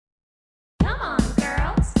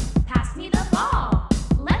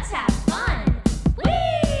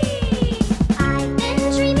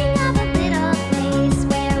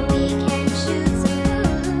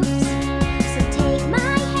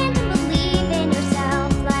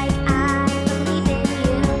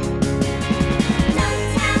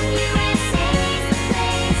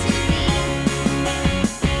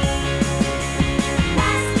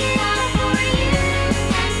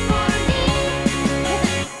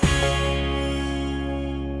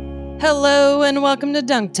Hello and welcome to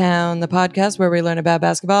Dunktown, the podcast where we learn about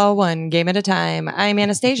basketball one game at a time. I'm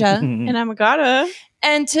Anastasia. And I'm Agata.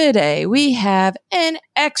 And today we have an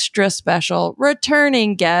extra special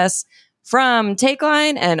returning guest from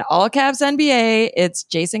Takeline and All Caps NBA. It's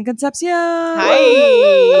Jason Concepcion. Hi.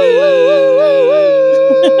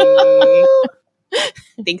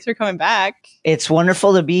 Thanks for coming back. It's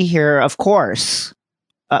wonderful to be here, of course.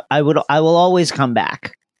 I will always come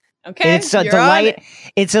back. Okay. It's a delight.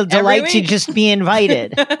 It's a delight to just be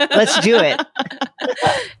invited. Let's do it.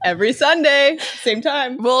 Every Sunday, same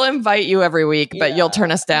time. We'll invite you every week, but you'll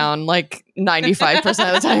turn us down like 95%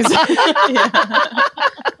 of the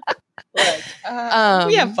time.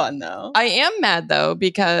 We have fun though. I am mad though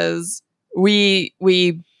because we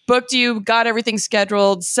booked you, got everything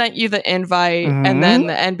scheduled, sent you the invite, and then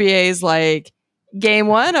the NBA's like, Game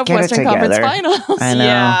 1 of Western Conference Finals. I know.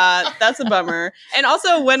 Yeah, that's a bummer. And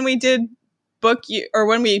also, when we did book you, or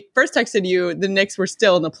when we first texted you, the Knicks were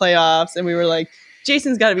still in the playoffs, and we were like,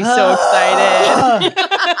 Jason's got to be so excited.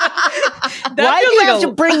 Why do you have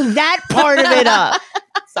to bring that part of it up?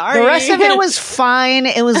 Sorry. The rest of it was fine.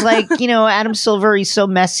 It was like, Adam Silver, he's so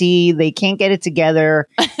messy. They can't get it together.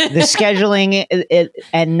 The scheduling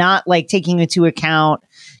and not like taking into account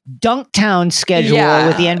Dunktown schedule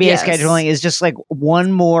with the NBA scheduling is just like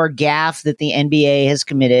one more gaffe that the NBA has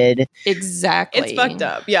committed. Exactly. It's fucked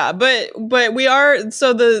up. Yeah. But we are,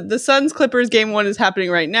 so the Suns Clippers game 1 is happening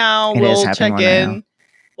right now. We'll check in.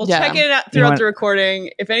 We'll check in throughout the recording.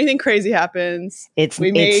 If anything crazy happens,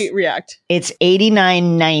 we may react. It's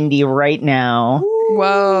 89-90 right now.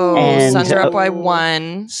 Whoa. And Suns are up by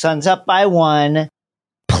 1. Suns up by 1.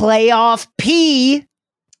 Playoff P.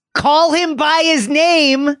 Call him by his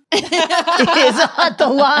name is on the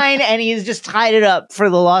line, and he's just tied it up for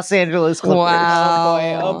the Los Angeles Clippers.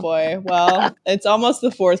 Wow. Oh boy. Well, it's almost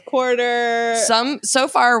the fourth quarter. So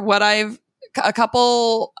far, a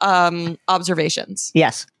couple observations.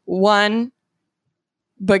 Yes. 1,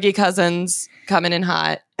 Boogie Cousins coming in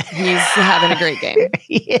hot. He's having a great game.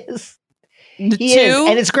 He is. 2,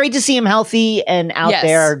 and it's great to see him healthy and out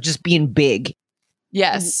there just being big.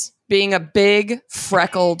 Yes. Being a big,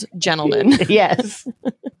 freckled gentleman. Yes.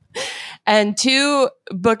 And 2,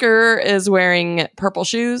 Booker is wearing purple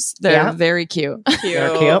shoes. They're very cute.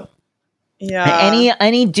 They're cute. Yeah.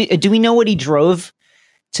 Do we know what he drove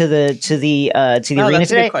to the arena that's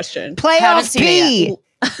today? A good question. Playoff P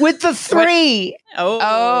with the 3.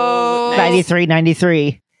 Oh.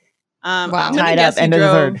 93. Wow. Tied up end of the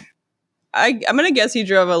third. I'm gonna guess he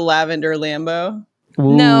drove a lavender Lambo.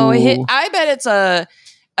 Ooh. No, I bet it's a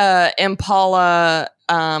Impala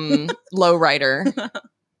lowrider.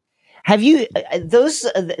 Have you those?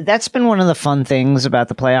 That's been one of the fun things about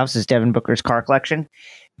the playoffs is Devin Booker's car collection.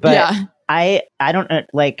 But I don't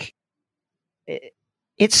like.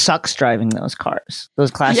 It sucks driving those cars, those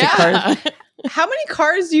classic cars. How many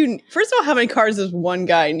cars do you? First of all, how many cars does one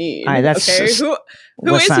guy need? That's okay.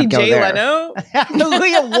 Who is he? Jay Leno?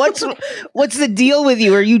 What's the deal with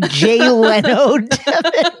you? Are you Jay Leno,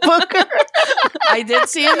 Devin Booker? I did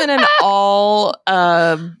see him in an all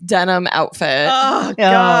denim outfit. Oh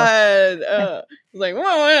God! Like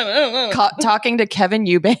talking to Kevin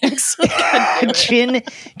Eubanks, chin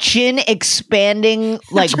expanding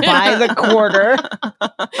like by the quarter.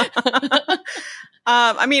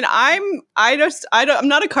 I mean, I'm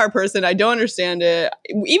not a car person. I don't understand it.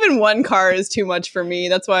 Even one car is too much for me.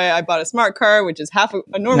 That's why I bought a smart car, which is half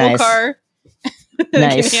a normal car.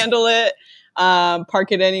 Can handle it.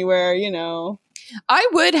 Park it anywhere, I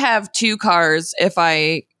would have 2 cars if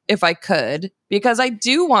I could, because I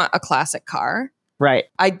do want a classic car. Right.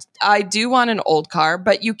 I do want an old car,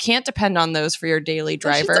 but you can't depend on those for your daily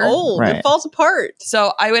driver. It's old. Right. It falls apart.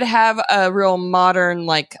 So I would have a real modern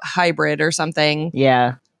like hybrid or something.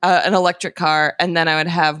 Yeah. An electric car, and then I would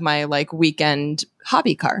have my like weekend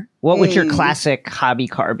hobby car. What would your classic hobby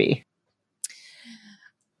car be?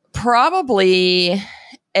 Probably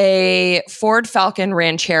a Ford Falcon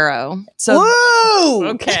Ranchero. So woo!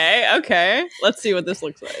 Okay. Let's see what this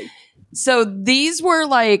looks like. So these were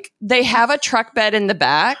like, they have a truck bed in the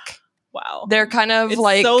back. Wow. They're kind of it's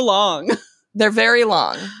like so long. They're very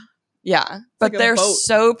long. Yeah. But they're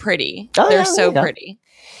so pretty. They're so pretty.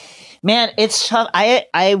 Man, it's tough.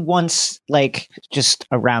 I once, like, just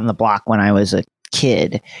around the block when I was a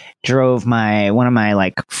kid, drove one of my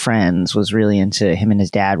like friends was really into, him and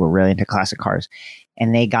his dad were really into classic cars,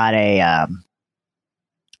 and they got a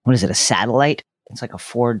what is it, a Satellite? It's like a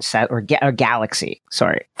Ford or Galaxy.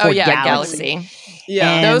 Sorry. Ford Galaxy.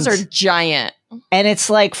 Yeah, and those are giant. And it's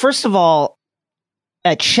like, first of all,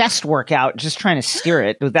 a chest workout just trying to steer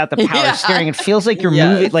it without the power of steering. It feels like you're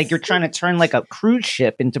moving, like you're trying to turn like a cruise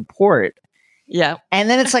ship into port. Yeah. And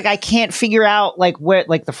then it's like, I can't figure out like where,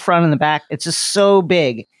 like the front and the back. It's just so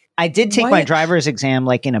big. I did take my driver's exam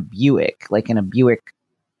like in a Buick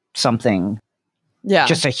something. Yeah.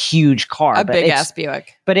 Just a huge car. A big ass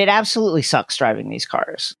Buick. But it absolutely sucks driving these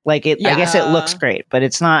cars. Like I guess it looks great, but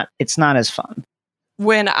it's not as fun.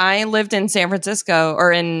 When I lived in San Francisco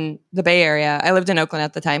or in the Bay Area, I lived in Oakland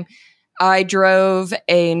at the time. I drove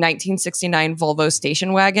a 1969 Volvo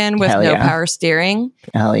station wagon with no power steering.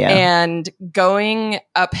 Hell yeah. And going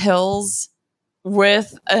up hills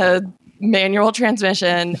with a manual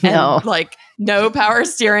transmission and like no power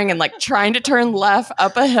steering and like trying to turn left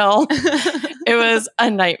up a hill. It was a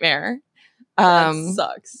nightmare. That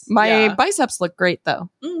sucks. My biceps look great though.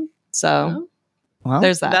 So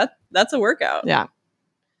there's that. That's a workout. Yeah.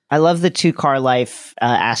 I love the 2-car life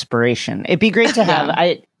aspiration. It'd be great to have.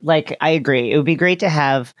 I agree. It would be great to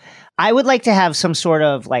have. I would like to have some sort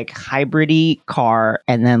of like hybridy car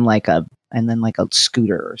and then like a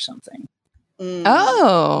scooter or something.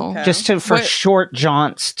 Just for short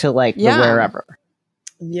jaunts to like the wherever.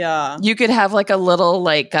 Yeah. You could have like a little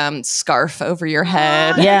like scarf over your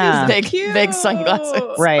head. Yeah. Big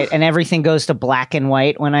sunglasses. Right. And everything goes to black and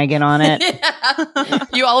white when I get on it.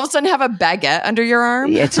 You all of a sudden have a baguette under your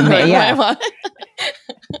arm. It's amazing. Yeah.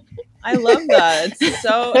 I love that.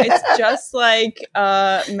 It's just like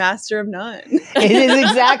Master of None. It is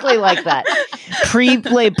exactly like that.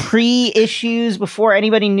 Pre-issues before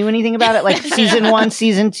anybody knew anything about it, like season 1,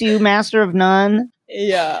 season 2, Master of None.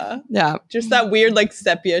 Yeah. Yeah. Just that weird like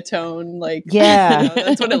sepia tone. Like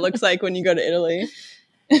that's what it looks like when you go to Italy.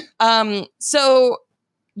 So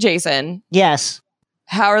Jason. Yes.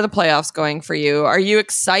 How are the playoffs going for you? Are you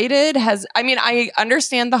excited? I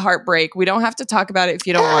understand the heartbreak. We don't have to talk about it if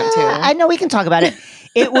you don't want to. I know we can talk about it.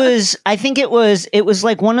 It was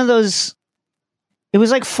like one of those, it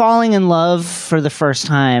was like falling in love for the first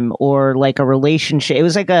time or like a relationship. It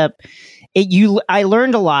was like I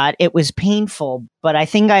learned a lot. It was painful, but I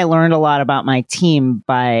think I learned a lot about my team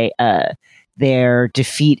by their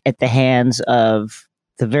defeat at the hands of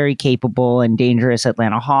the very capable and dangerous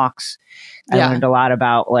Atlanta Hawks. I learned a lot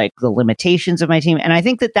about like the limitations of my team. And I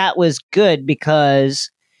think that was good because,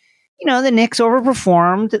 the Knicks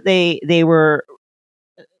overperformed.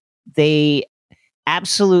 They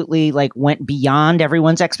absolutely like went beyond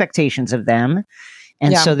everyone's expectations of them.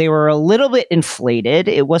 And so they were a little bit inflated.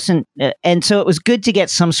 It wasn't, and so it was good to get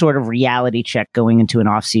some sort of reality check going into an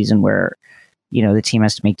off season where, the team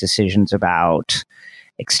has to make decisions about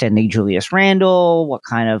extending Julius Randle, what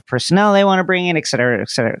kind of personnel they want to bring in, et cetera, et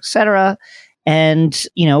cetera, et cetera. And,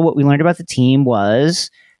 what we learned about the team was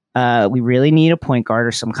we really need a point guard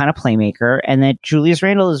or some kind of playmaker, and that Julius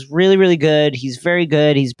Randle is really, really good. He's very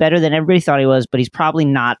good. He's better than everybody thought he was, but he's probably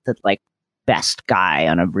not the like best guy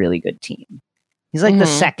on a really good team. He's like the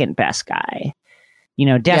second best guy,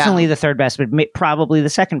 definitely the third best, but probably the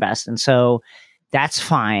second best. And so that's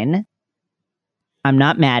fine. I'm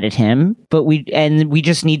not mad at him, but we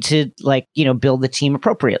just need to like, build the team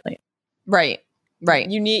appropriately. Right.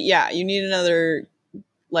 You need another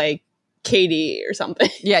like KD or something.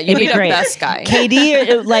 Yeah. You need a best guy.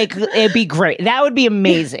 KD, like it'd be great. That would be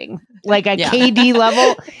amazing. Like a KD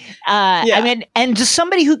level. I mean, and just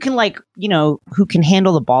somebody who can like, who can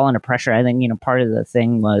handle the ball under pressure. I think, part of the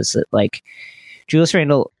thing was that like Julius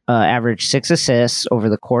Randle averaged 6 assists over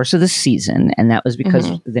the course of the season. And that was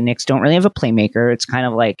because the Knicks don't really have a playmaker. It's kind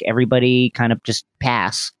of like everybody kind of just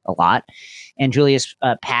pass a lot. And Julius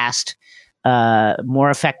passed more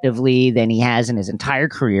effectively than he has in his entire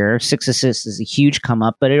career. 6 assists is a huge come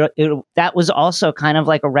up, but that was also kind of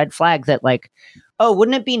like a red flag that like, oh,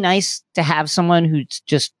 wouldn't it be nice to have someone who's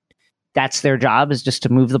just, that's their job, is just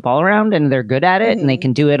to move the ball around and they're good at it and they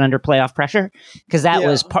can do it under playoff pressure? Because that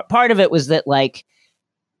was part of it was that like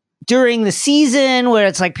during the season where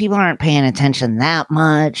it's like people aren't paying attention that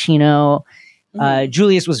much,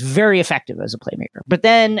 Julius was very effective as a playmaker. But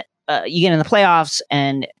then you get in the playoffs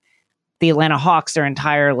and the Atlanta Hawks, their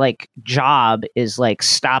entire like job is like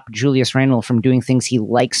stop Julius Randle from doing things he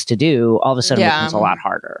likes to do. All of a sudden it becomes a lot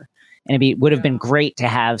harder. And would have been great to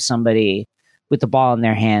have somebody with the ball in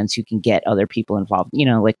their hands who can get other people involved.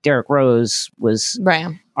 Like Derrick Rose was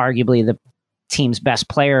arguably the team's best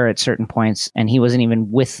player at certain points, and he wasn't even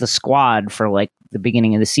with the squad for like the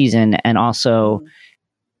beginning of the season. And also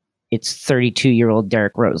it's 32-year-old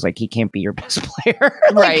Derrick Rose. Like, he can't be your best player.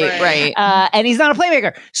 Right. And he's not a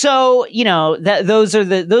playmaker. So, those are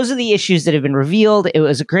the issues that have been revealed. It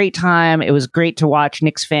was a great time. It was great to watch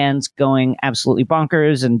Knicks fans going absolutely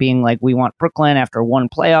bonkers and being like, we want Brooklyn after one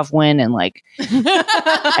playoff win, and like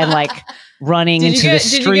running into the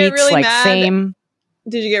streets really like mad? Fame.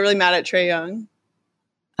 Did you get really mad at Trae Young?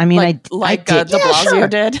 I mean, I did. De Blasio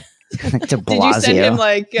did. De Blasio. Did you send him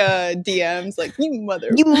like DMs like you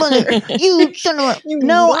son of a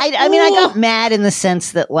No, I mean, I got mad in the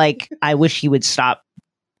sense that like I wish he would stop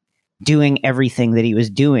doing everything that he was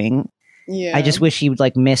doing. Yeah. I just wish he would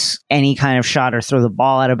like miss any kind of shot or throw the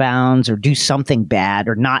ball out of bounds or do something bad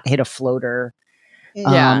or not hit a floater.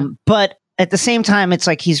 Yeah. But at the same time, it's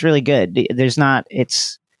like he's really good.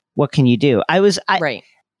 What can you do? I was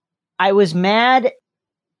mad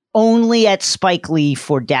only at Spike Lee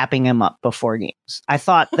for dapping him up before games. I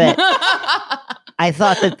thought that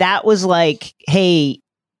was like, hey,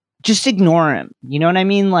 just ignore him. You know what I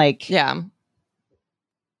mean? Like, yeah.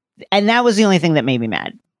 And that was the only thing that made me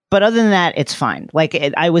mad. But other than that, it's fine. Like,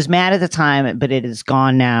 I was mad at the time, but it is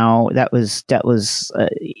gone now. It was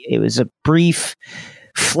a brief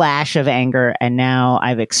flash of anger, and now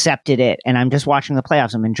I've accepted it, and I'm just watching the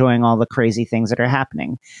playoffs. I'm enjoying all the crazy things that are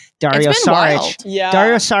happening. Dario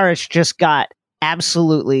Saric just got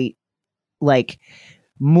absolutely like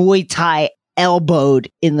Muay Thai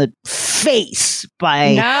elbowed in the face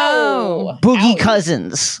by Boogie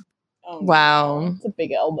Cousins. Oh, wow, it's a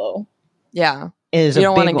big elbow. Yeah, you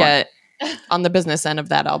don't want to get on the business end of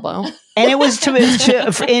that elbow. And it was in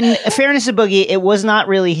fairness to Boogie, it was not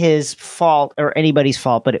really his fault or anybody's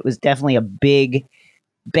fault, but it was definitely a big,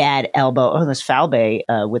 bad elbow. Oh, this Falbe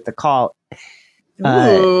with the call.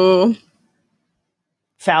 Falbe,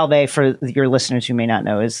 for your listeners who may not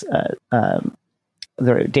know, is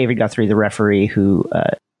David Guthrie, the referee, who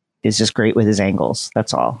is just great with his angles.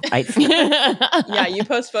 That's all. Yeah, you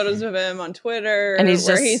post photos of him on Twitter, and he's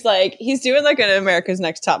doing like an America's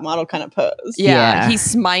Next Top Model kind of pose. Yeah.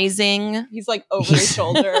 He's smizing. He's like over his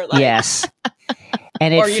shoulder. Like, yes,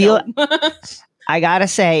 and it feels. I gotta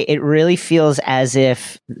say, it really feels as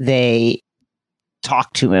if they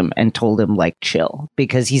talked to him and told him like chill,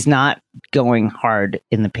 because he's not going hard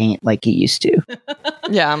in the paint like he used to.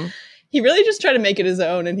 Yeah. He really just tried to make it his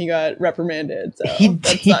own, and he got reprimanded. So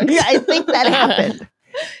that sucks. Yeah, I think that happened.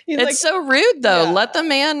 It's so rude, though. Yeah. Let the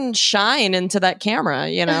man shine into that camera,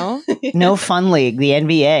 No fun league, the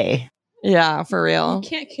NBA. Yeah, for real. You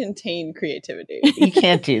can't contain creativity. You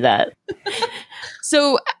can't do that.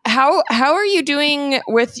 So how are you doing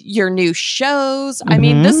with your new shows? Mm-hmm. I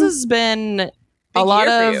mean, this has been a lot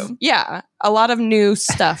of new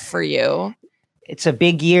stuff for you. It's a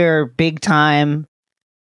big year, big time.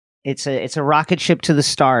 It's a rocket ship to the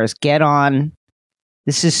stars. Get on.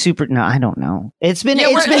 This is super. No, I don't know. It's been good.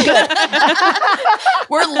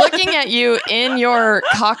 We're looking at you in your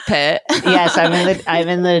cockpit. Yes, I'm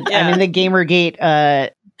in the Gamergate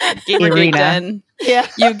arena. Den. Yeah,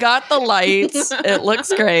 you got the lights. It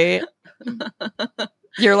looks great.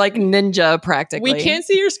 You're like ninja practically. We can't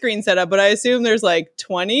see your screen setup, but I assume there's like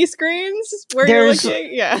 20 screens where you're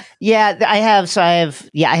looking. Yeah. Yeah, I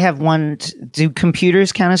have one. Do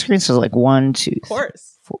computers count as screens? So like 1, 2, of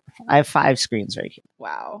course. 4. I have 5 screens right here.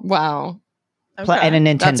 Wow. Okay. And a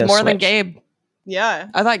Nintendo That's more Switch. than Gabe. Yeah.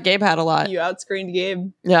 I thought Gabe had a lot. You outscreened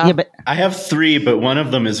Gabe. Yeah, but I have 3, but one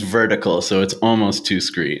of them is vertical, so it's almost 2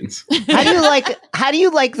 screens. How do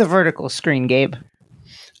you like the vertical screen, Gabe?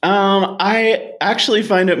 I actually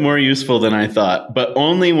find it more useful than I thought, but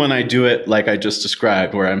only when I do it like I just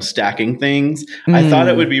described, where I'm stacking things. I thought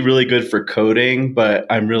it would be really good for coding, but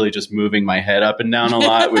I'm really just moving my head up and down a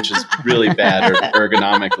lot, which is really bad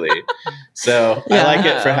ergonomically. So I like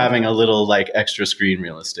it for having a little like extra screen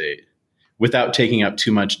real estate without taking up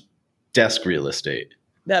too much desk real estate.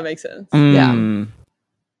 That makes sense. Yeah.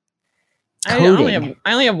 I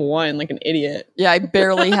only have one, like an idiot. Yeah, I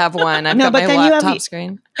barely have one. I've got my laptop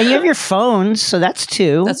screen. And you have your phones, so that's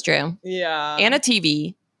 2. That's true. Yeah. And a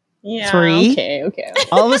TV. Yeah. 3. Okay.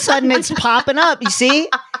 All of a sudden it's popping up. You see?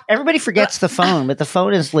 Everybody forgets the phone, but the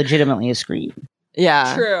phone is legitimately a screen.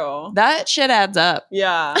 Yeah. True. That shit adds up.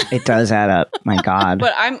 Yeah. It does add up. My God.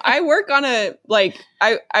 But I work on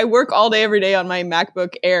I work all day every day on my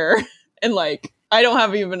MacBook Air, and like I don't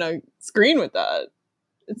have even a screen with that.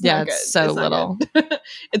 It's not good. It's so little.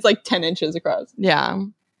 It's like 10 inches across. Yeah.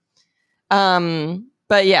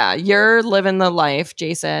 But yeah, you're living the life,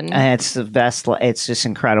 Jason. It's the best. It's just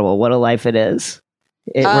incredible. What a life it is.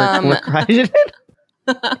 We're crushing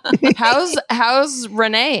it. How's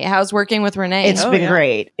Renee? How's working with Renee? It's been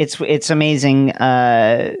great. It's amazing.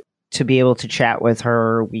 to be able to chat with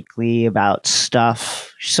her weekly about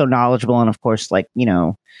stuff. She's so knowledgeable, and of course, like, you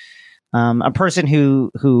know, a person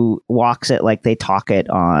who walks it like they talk it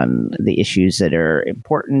on the issues that are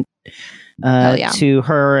important to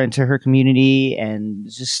her and to her community, and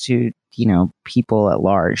just to, you know, people at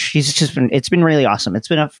large. It's been really awesome. It's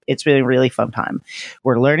been a really fun time.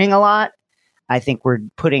 We're learning a lot. I think we're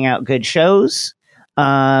putting out good shows.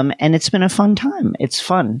 And it's been a fun time. It's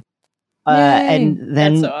fun. And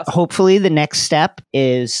then so awesome. Hopefully the next step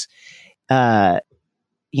is,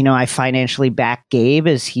 you know, I financially back Gabe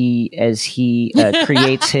as he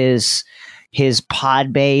creates his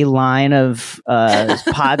Podbay line of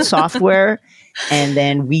pod software, and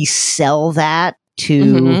then we sell that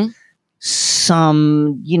to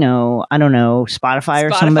some, you know, I don't know, Spotify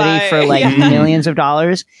or somebody for like millions of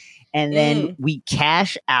dollars, and then we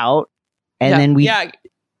cash out, and then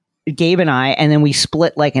Gabe and I, and then we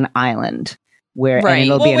split like an island. Where and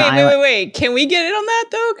it'll be an island. Wait. Can we get in on that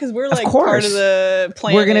though? Because we're like part of the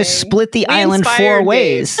plan. We're gonna split the island 4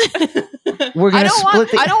 ways. We're gonna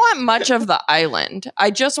I don't want much of the island.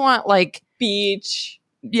 I just want like beach.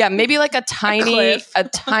 Yeah, maybe like a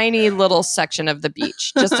tiny little section of the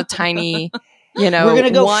beach. Just a tiny, you know. We're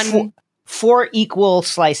gonna go 4 equal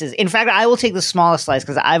slices. In fact, I will take the smallest slice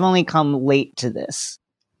because I've only come late to this.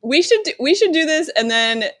 We should do this, and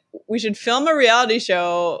then we should film a reality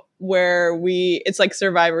show where it's like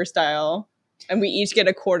Survivor style, and we each get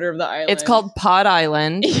a quarter of the island. It's called Pod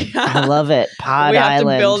Island. Yeah. I love it. Pod Island.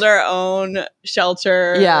 We have to build our own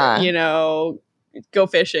shelter. Yeah. You know, go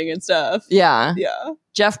fishing and stuff. Yeah. Yeah.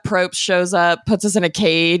 Jeff Probst shows up, puts us in a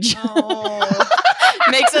cage. Oh.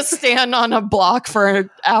 Makes us stand on a block for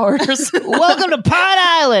hours. Welcome to Pod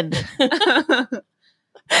Island.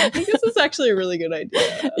 I think this is actually a really good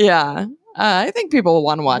idea. Yeah. I think people will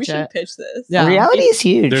want to watch it. We should pitch this. Yeah. Reality is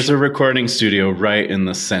huge. There's a recording studio right in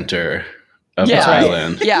the center of the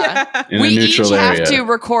island. Yeah. In a neutral area. We each have to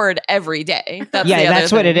record every day.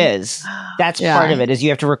 That's what it is. That's part of it, is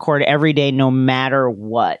you have to record every day no matter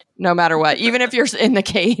what. No matter what. Even if you're in the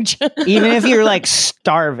cage. Even if you're like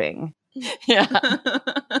starving. Yeah.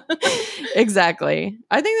 Exactly.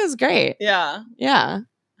 I think that's great. Yeah. Yeah.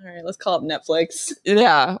 All right, let's call up Netflix.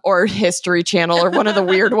 Yeah, or History Channel, or one of the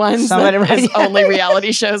weird ones that has only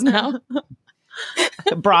reality shows now.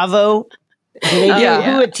 Bravo. Do they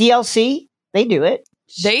do it? TLC? They do it.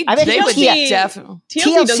 They would definitely.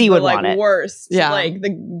 TLC would want it. Worst. Yeah, like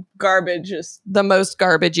the garbage, the most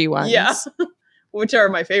garbagey ones. Yeah, which are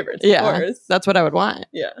my favorites. Of course. That's what I would want.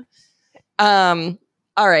 Yeah. All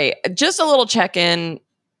right, just a little check-in.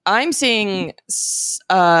 I'm seeing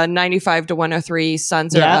 95 to 103.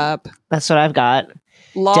 Suns are up. That's what I've got.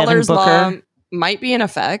 Lawler's Law might be in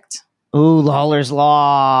effect. Ooh, Lawler's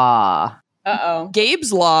Law. Uh-oh.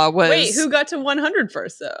 Gabe's Law was... Wait, who got to 100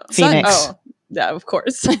 first, though? Phoenix. Oh, yeah, of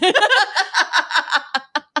course.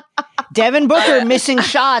 Devin Booker missing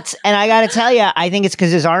shots, and I gotta tell you, I think it's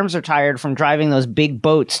because his arms are tired from driving those big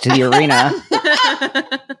boats to the arena.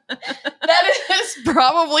 That is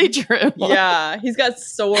probably true. Yeah, he's got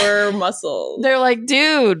sore muscles. They're like,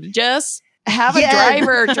 dude, just have a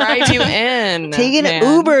driver drive you in. Take an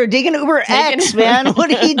Uber X, man.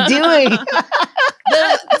 What are you doing?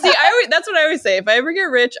 That's what I always say. If I ever get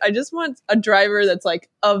rich, I just want a driver that's like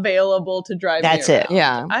available to drive. That's me it. around.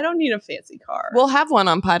 Yeah, I don't need a fancy car. We'll have one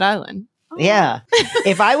on Pod Island. Oh. Yeah.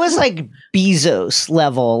 If I was like Bezos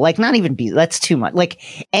level, like not even Bezos, that's too much. Like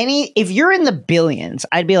if you're in the billions,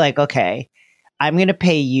 I'd be like, okay, I'm going to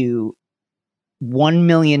pay you $1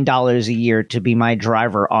 million a year to be my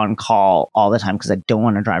driver on call all the time because I don't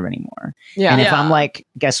want to drive anymore. Yeah. And if I'm like,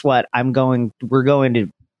 guess what? We're going to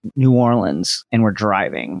New Orleans and we're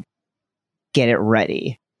driving. Get it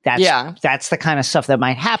ready. That's the kind of stuff that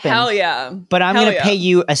might happen. Hell yeah. But I'm going to pay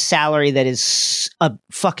you a salary that is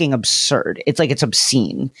fucking absurd. It's like, it's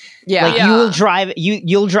obscene. Yeah. Like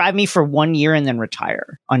you'll drive me for 1 year and then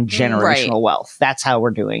retire on generational wealth. That's how we're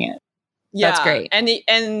doing it. Yeah. That's great. And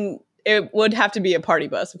it would have to be a party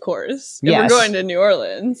bus, of course. If we're going to New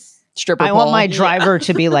Orleans. Stripper I want my driver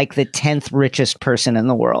to be like the 10th richest person in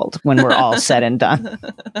the world when we're all said and done.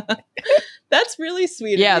 That's really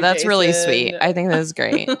sweet. Yeah, that's really sweet. I think that is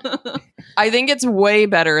great. I think it's way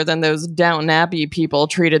better than those Downton Abbey people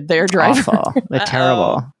treated their driver. Awful. They're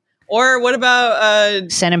terrible. Or what about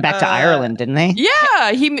send him back to Ireland, didn't they?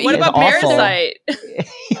 Yeah, what about Parasite?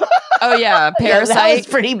 Oh yeah, Parasite. That was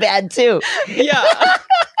pretty bad too. Yeah.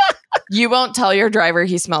 You won't tell your driver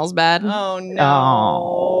he smells bad? Oh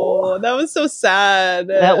no. That was so sad.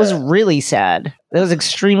 That was really sad. That was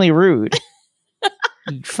extremely rude.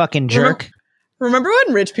 You fucking jerk. Remember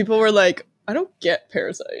when rich people were like, I don't get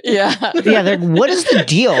Parasite. Yeah. Yeah, what is the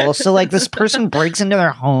deal? So, like, this person breaks into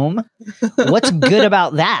their home. What's good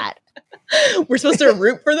about that? We're supposed to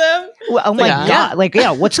root for them? Well, oh my God. Like,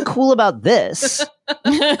 yeah, what's cool about this?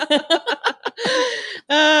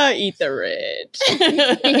 Eat the rich.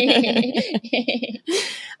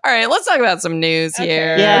 All right, let's talk about some news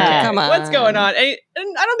here. Yeah. Come on. What's going on? I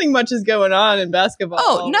don't think much is going on in basketball.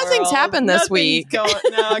 Oh, nothing's happened this week.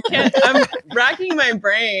 I'm racking my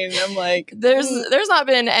brain. I'm like, there's not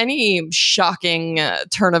been any shocking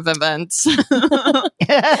turn of events.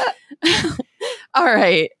 All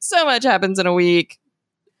right, so much happens in a week.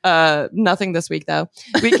 Nothing this week, though.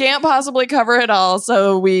 We can't possibly cover it all,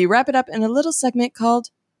 so we wrap it up in a little segment called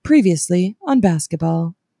Previously on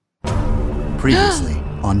Basketball. Previously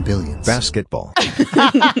on Billions. Basketball. That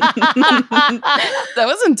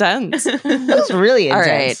was intense. That was really intense.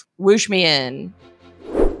 All right, whoosh me in.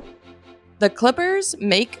 The Clippers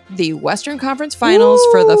make the Western Conference Finals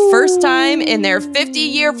for the first time in their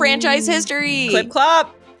 50-year franchise history. Clip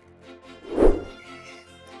clop.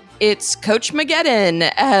 It's Coach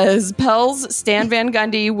Mageddon as Pels Stan Van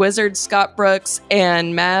Gundy, Wizards Scott Brooks,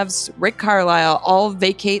 and Mavs Rick Carlisle all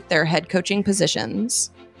vacate their head coaching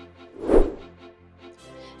positions.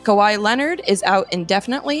 Kawhi Leonard is out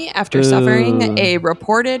indefinitely after suffering a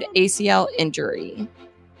reported ACL injury.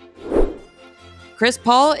 Chris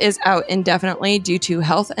Paul is out indefinitely due to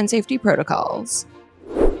health and safety protocols.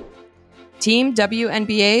 Team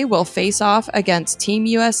WNBA will face off against Team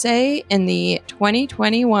USA in the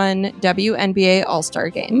 2021 WNBA All-Star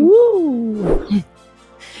Game. Woo.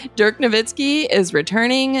 Dirk Nowitzki is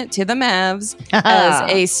returning to the Mavs as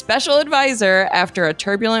a special advisor after a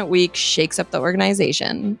turbulent week shakes up the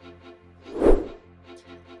organization.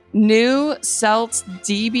 New Celts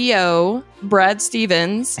DBO Brad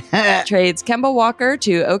Stevens trades Kemba Walker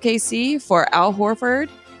to OKC for Al Horford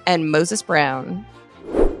and Moses Brown.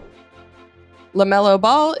 LaMelo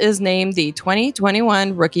Ball is named the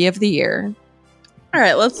 2021 Rookie of the Year. All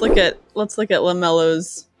right, let's look at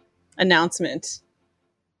LaMelo's announcement.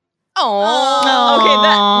 Oh,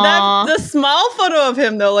 okay. That the small photo of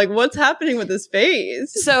him though, like what's happening with his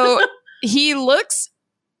face? So he looks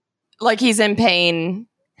like he's in pain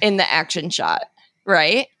in the action shot,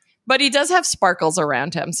 right? But he does have sparkles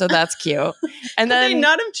around him, so that's cute. And Could then they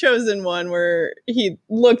not have chosen one where he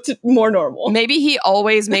looked more normal? maybe he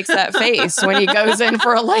always makes that face when he goes in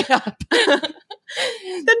for a layup.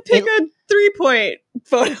 Then pick a 3-point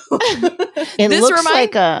photo. It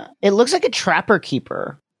looks like a trapper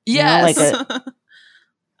keeper. Yes. You know, like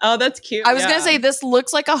oh, that's cute. I was going to say, this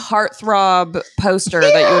looks like a heartthrob poster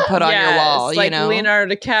that you would put on your wall, like you know?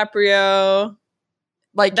 Leonardo DiCaprio.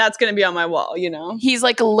 Like, that's going to be on my wall, you know? He's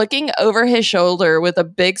like looking over his shoulder with a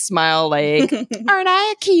big smile like, aren't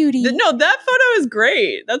I a cutie? No, that photo is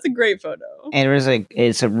great. That's a great photo.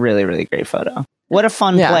 It's a really, really great photo. What a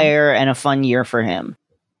fun player and a fun year for him.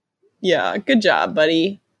 Yeah, good job,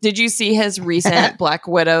 buddy. Did you see his recent Black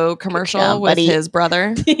Widow commercial with his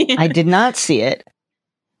brother? I did not see it.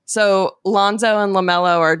 So Lonzo and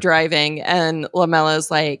LaMelo are driving and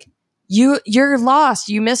LaMelo's like, you're lost.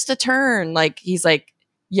 You missed a turn. Like, he's like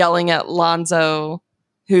yelling at Lonzo,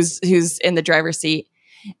 who's in the driver's seat.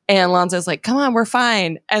 And Lonzo's like, come on, we're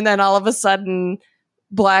fine. And then all of a sudden,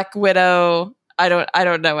 Black Widow, I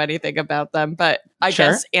don't know anything about them, but I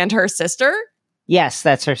guess, and her sister. Yes,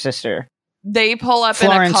 that's her sister. They pull up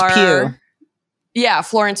Florence in a car. Pugh. Yeah,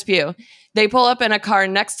 Florence Pugh. They pull up in a car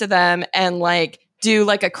next to them and like do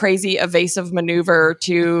like a crazy evasive maneuver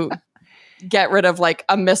to get rid of like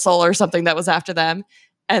a missile or something that was after them.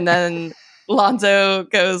 And then Lonzo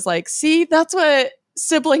goes like, see, that's what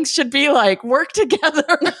siblings should be like. Work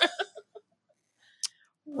together.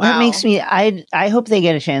 Wow. That makes me, I hope they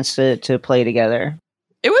get a chance to play together.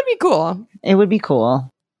 It would be cool. It would be cool.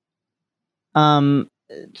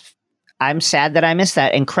 I'm sad that I missed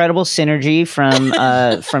that incredible synergy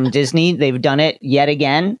from Disney. They've done it yet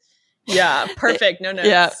again. Yeah, perfect. No notes.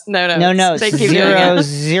 Yeah, no notes. No notes. They keep doing it.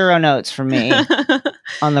 Zero notes from me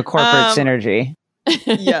on the corporate synergy.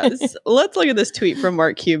 Yes. Let's look at this tweet from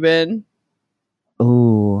Mark Cuban.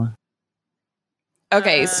 Ooh.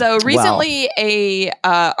 Okay, so recently a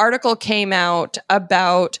article came out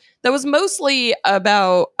about that was mostly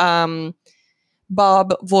about Bob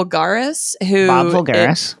Voulgaris, who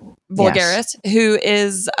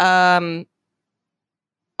is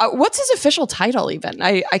what's his official title even?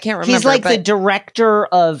 I can't remember. He's like the director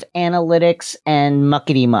of analytics and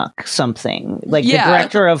muckety muck something. Like the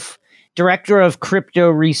director of crypto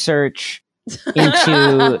research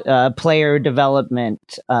into player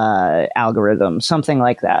development algorithms, something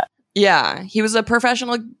like that. Yeah, he was a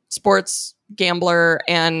professional sports gambler,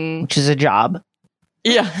 and which is a job.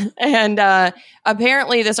 Yeah. And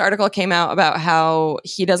apparently this article came out about how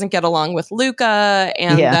he doesn't get along with Luca,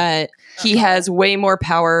 and that he has way more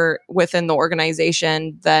power within the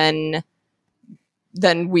organization than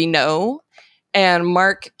we know. And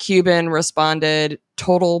Mark Cuban responded,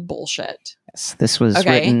 total bullshit. Yes, this was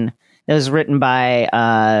written. It was written by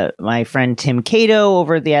my friend Tim Cato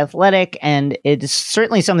over at The Athletic, and it's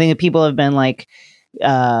certainly something that people have been like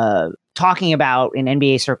talking about in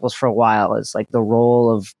NBA circles for a while, is like the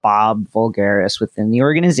role of Bob Voulgaris within the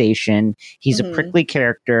organization. He's a prickly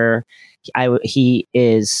character. He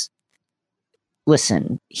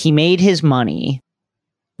made his money,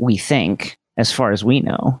 we think, as far as we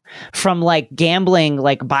know, from like gambling,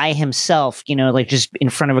 like by himself, like just in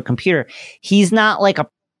front of a computer. He's not like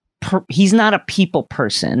he's not a people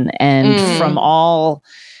person. And from all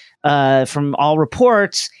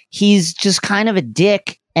reports, he's just kind of a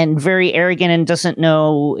dick and very arrogant and doesn't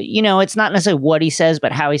know, it's not necessarily what he says,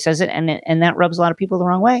 but how he says it. And that rubs a lot of people the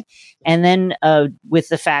wrong way. And then with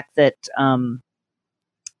the fact that,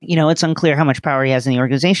 it's unclear how much power he has in the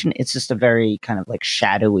organization, it's just a very kind of like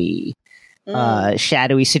shadowy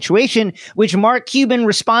situation, which Mark Cuban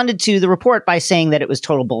responded to the report by saying that it was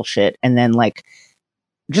total bullshit. And then like,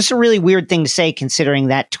 just a really weird thing to say, considering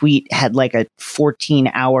that tweet had like a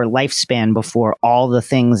 14-hour lifespan before all the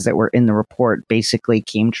things that were in the report basically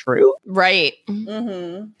came true. Right.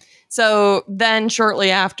 Mm-hmm. So then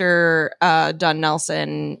shortly after Don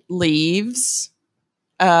Nelson leaves,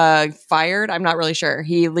 fired, I'm not really sure.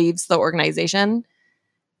 He leaves the organization.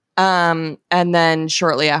 And then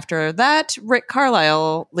shortly after that, Rick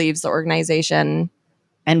Carlisle leaves the organization.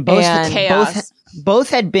 And both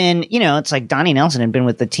had been, it's like Donnie Nelson had been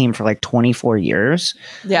with the team for like 24 years.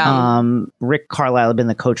 Yeah. Rick Carlisle had been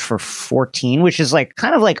the coach for 14, which is like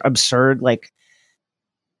kind of like absurd. Like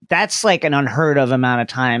that's like an unheard of amount of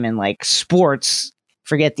time in like sports,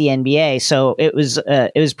 forget the NBA. So it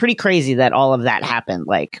was pretty crazy that all of that happened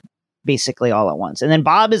like basically all at once. And then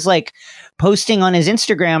Bob is like posting on his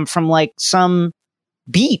Instagram from like some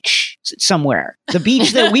beach somewhere, the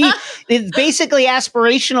beach that it's basically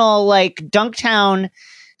aspirational, like Dunktown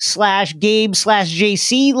 /Gabe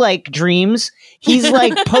 /JC like dreams. He's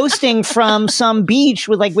like posting from some beach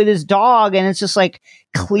with his dog, and it's just like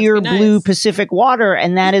clear blue Pacific water,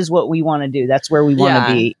 and that is what we want to do. That's where we want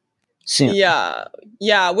to be soon.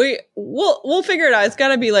 Yeah, we'll figure it out. It's got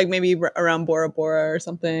to be like maybe around Bora Bora or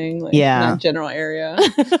something. Like, in that general area.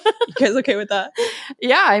 You guys okay with that?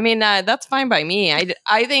 Yeah, I mean that's fine by me.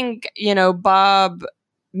 I think Bob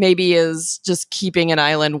maybe is just keeping an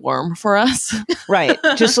island warm for us. Right.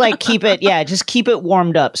 Just like keep it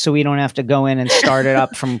warmed up so we don't have to go in and start it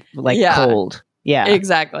up from cold. Yeah,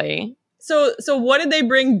 exactly. So what did they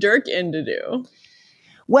bring Dirk in to do?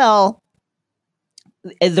 Well,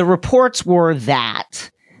 the reports were that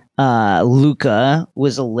Luka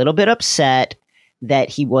was a little bit upset that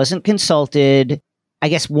he wasn't consulted. I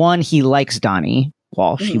guess one, he likes Donnie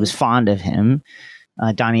Walsh. He was fond of him.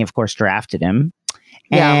 Donnie, of course, drafted him.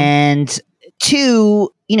 Yeah. And two,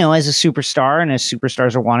 as a superstar, and as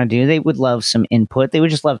superstars will want to do, they would love some input. They would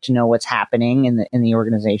just love to know what's happening in the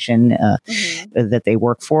organization that they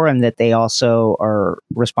work for, and that they also are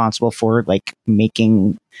responsible for like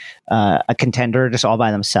making a contender just all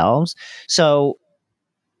by themselves. So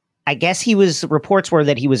I guess reports were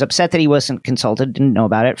that he was upset that he wasn't consulted, didn't know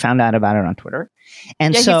about it, found out about it on Twitter.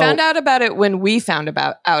 And he found out about it when we found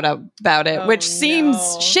out about it, which seems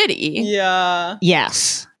shitty. Yeah.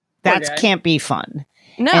 Yes. That can't be fun.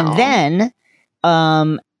 No. And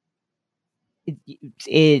then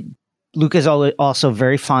Luka's also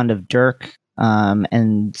very fond of Dirk,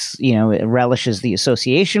 and it relishes the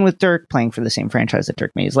association with Dirk, playing for the same franchise that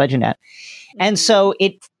Dirk made his legend at. And so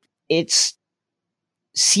it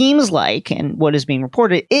seems like, and what is being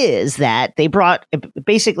reported is that they brought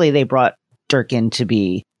Dirk in to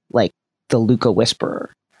be like the Luka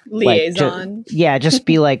whisperer. Liaison. Just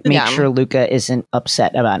be like, make sure Luka isn't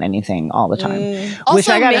upset about anything all the time. Which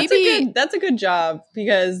also, that's a good job,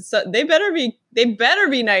 because they better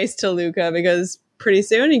be nice to Luka, because pretty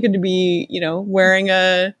soon he could be, wearing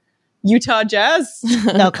a Utah Jazz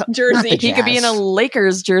jersey. He could be in a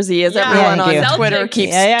Lakers jersey, as everyone on Twitter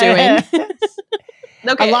keeps doing.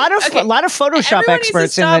 Okay, a lot of Photoshop Everyone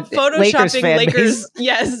experts in the Lakers fan base.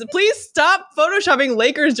 Yes, please stop photoshopping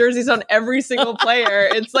Lakers jerseys on every single player.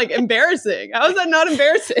 It's like embarrassing. How is that not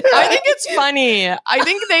embarrassing? I think it's funny. I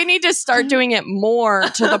think they need to start doing it more,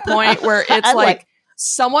 to the point where it's like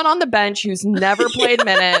someone on the bench who's never played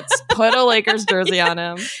minutes Put a Lakers jersey on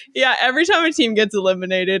him. Yeah, every time a team gets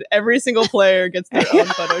eliminated, every single player gets their own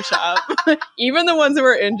Photoshop. Even the ones who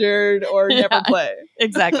are injured or never play.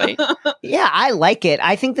 Exactly. Yeah, I like it.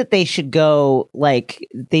 I think that they should go, like,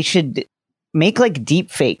 they should make like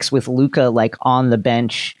deep fakes with Luka like on the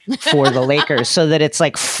bench for the Lakers so that it's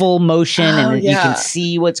like full motion and you can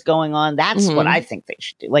see what's going on. That's what I think they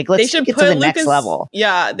should do. Like, let's get to the next level.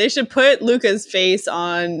 Yeah, they should put Luka's face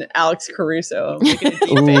on Alex Caruso. Make it a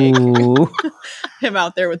deep fake. Him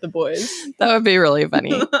out there with the boys. That would be really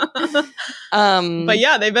funny. But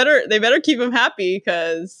yeah, they better keep him happy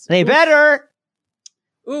because they better.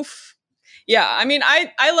 Oof. Yeah, I mean,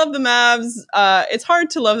 I love the Mavs. It's hard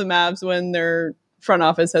to love the Mavs when their front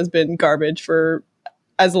office has been garbage for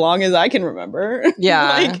as long as I can remember.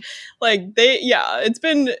 Yeah, it's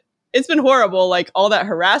been horrible. Like all that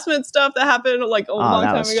harassment stuff that happened like a long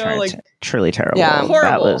time ago. Like truly terrible. Yeah, horrible.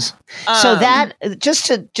 That was so that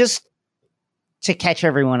just to catch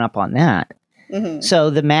everyone up on that. Mm-hmm. So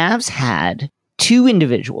the Mavs had two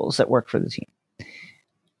individuals that worked for the team.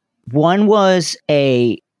 One was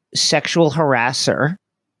a sexual harasser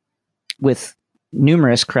with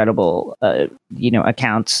numerous credible,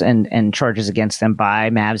 accounts and charges against them by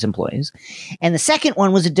Mavs employees. And the second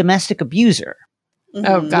one was a domestic abuser.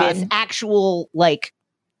 Oh, God. With actual, like,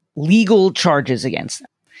 legal charges against them.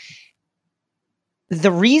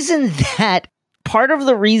 Part of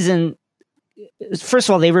the reason, first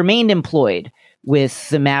of all, they remained employed with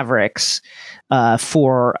the Mavericks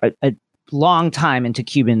for a long time into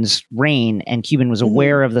Cuban's reign, and Cuban was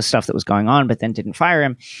aware of the stuff that was going on, but then didn't fire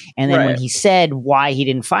him. And then when he said why he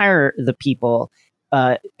didn't fire the people,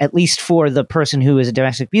 at least for the person who is a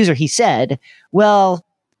domestic abuser, he said, well,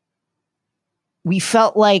 we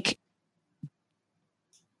felt like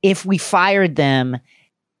if we fired them,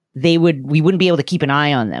 we wouldn't be able to keep an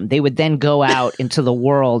eye on them. They would then go out into the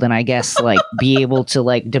world and I guess like be able to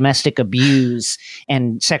like domestic abuse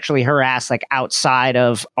and sexually harass like outside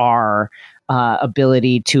of our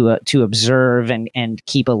ability to observe and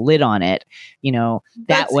keep a lid on it. You know,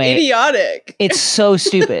 that's way idiotic. It's so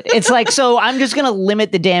stupid. It's like, so I'm just going to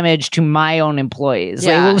limit the damage to my own employees.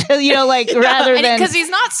 Yeah. Like, rather than because he's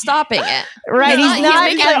not stopping it. Right. He's not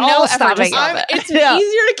making at all stopping it. It's easier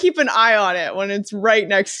to keep an eye on it when it's right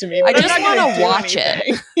next to me. I just want to watch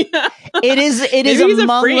it. It is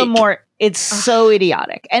among the more. It's so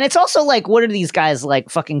idiotic. And it's also like, what are these guys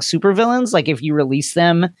like, fucking supervillains? Like, if you release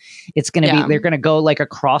them, it's going to be, they're going to go like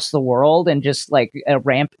across the world and just like a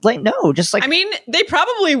ramp. Like, no, just like. I mean, they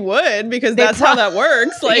probably would because that's how that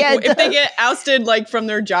works. Like, if they get ousted like from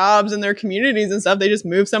their jobs and their communities and stuff, they just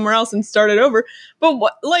move somewhere else and start it over. But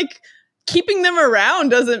what, like, keeping them around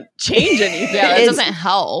doesn't change anything. Yeah, it doesn't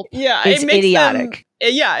help. Yeah, it's idiotic.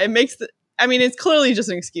 It makes it's clearly just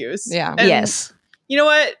an excuse. Yeah. And yes. You know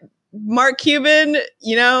what? Mark Cuban,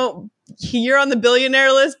 you know, you're on the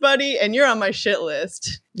billionaire list, buddy, and you're on my shit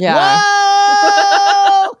list. Yeah.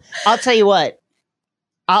 Whoa! I'll tell you what.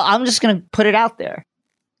 I'm just going to put it out there.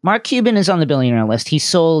 Mark Cuban is on the billionaire list. He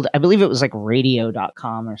sold, I believe it was like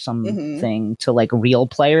radio.com or something to like Real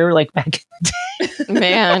Player, like back in the day.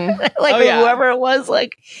 Man. Whoever it was,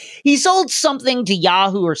 like he sold something to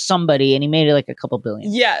Yahoo or somebody and he made it like a couple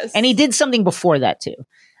billion. Yes. And he did something before that too.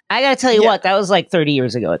 I gotta tell you what, that was like 30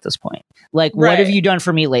 years ago at this point. Like, what have you done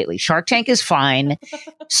for me lately? Shark Tank is fine.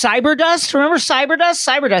 Cyberdust, remember Cyberdust?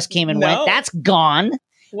 Cyberdust came and went. That's gone.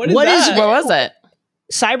 What was it?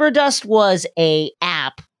 Cyberdust was a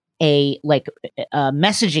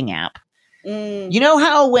messaging app. You know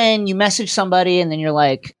how when you message somebody and then you're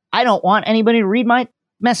like, I don't want anybody to read my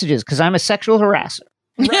messages because I'm a sexual harasser.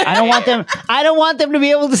 I don't want them to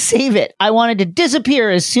be able to save it. I want it to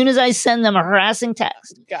disappear as soon as I send them a harassing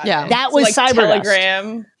text. Yeah. That was like Cyberdust.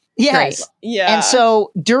 Telegram. Yes. Right. Yeah. And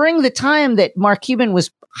so during the time that Mark Cuban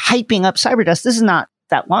was hyping up Cyberdust, this is not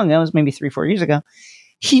that long ago, it was maybe 3-4 years ago,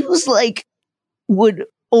 he was like, would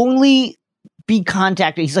only be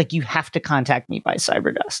contacted. He's like, you have to contact me by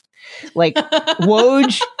Cyberdust. Like,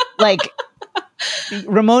 Woj, like,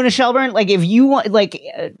 Ramona Shelburne, like if you want, like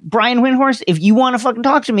Brian Windhorst, if you want to fucking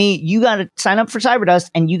talk to me, you got to sign up for Cyberdust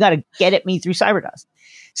and you got to get at me through Cyberdust.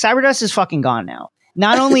 Cyberdust is fucking gone now.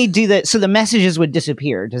 Not only so the messages would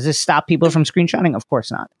disappear. Does this stop people from screenshotting? Of course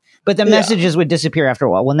not. But the messages would disappear after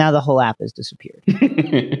a while. Well, now the whole app has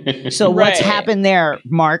disappeared. So what's happened there,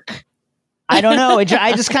 Mark? I don't know.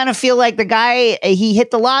 I just kind of feel like the guy, he hit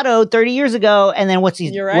the lotto 30 years ago, and then what's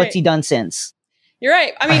he done since? You're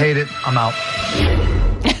right. I mean, I hate it. I'm out.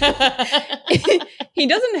 He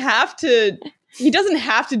doesn't have to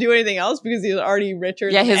do anything else because he's already richer.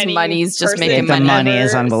 Yeah, than his any money's just person making The money. money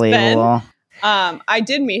is unbelievable. I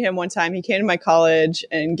did meet him one time. He came to my college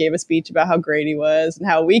and gave a speech about how great he was and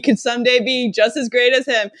how we could someday be just as great as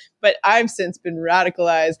him. But I've since been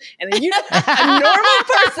radicalized. And a normal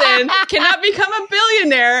person cannot become a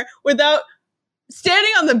billionaire without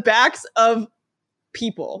standing on the backs of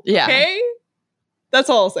people. Yeah. Okay? That's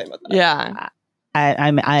all I'll say about that. Yeah.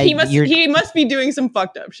 He must be doing some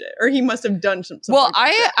fucked up shit, or he must have done some. Well,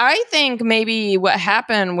 I think maybe what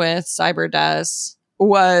happened with CyberDes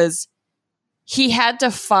was he had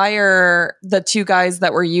to fire the two guys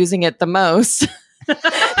that were using it the most.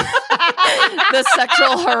 The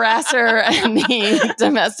sexual harasser and the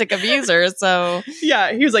domestic abuser. So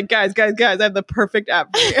yeah, he was like, guys, I have the perfect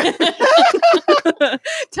app for you.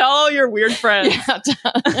 Tell all your weird friends.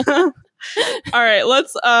 Yeah, all right,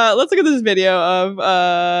 let's look at this video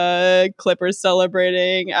of Clippers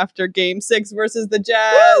celebrating after Game 6 versus the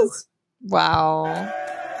Jazz. Woo! Wow.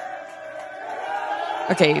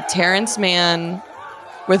 Okay, Terrence Mann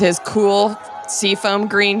with his cool seafoam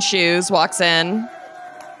green shoes walks in,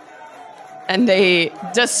 and they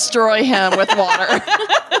destroy him with water.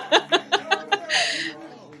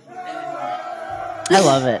 I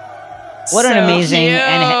love it. What an amazing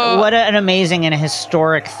and amazing and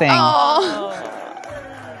historic thing. Oh.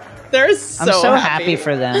 I'm so happy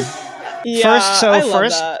for them. Yeah,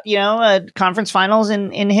 first, conference finals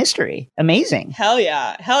in history. Amazing. Hell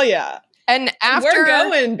yeah. And after we're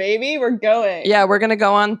going, baby, we're going. Yeah, we're gonna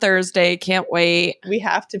go on Thursday. Can't wait. We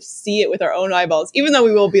have to see it with our own eyeballs, even though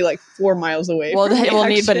we will be like 4 miles away. Well, we'll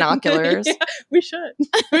need binoculars. Yeah, we should.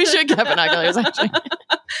 We should get binoculars. Actually,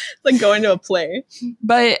 it's like going to a play.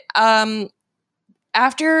 But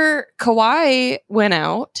after Kawhi went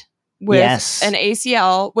out with an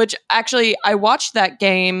ACL, which actually I watched that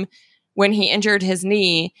game when he injured his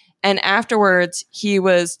knee. And afterwards, he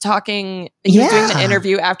was talking. He was doing the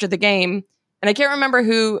interview after the game, and I can't remember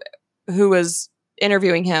who was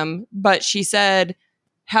interviewing him. But she said,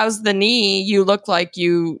 "How's the knee? You look like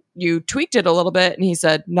you tweaked it a little bit." And he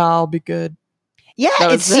said, "Nah, I'll be good." Yeah,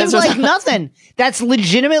 it seems like nothing. That's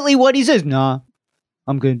legitimately what he says. Nah,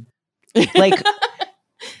 I'm good. Like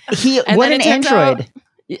what an android.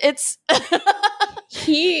 It's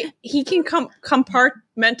he can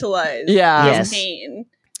compartmentalize his pain.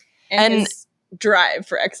 And his drive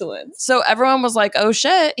for excellence. So everyone was like, oh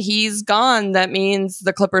shit, he's gone. That means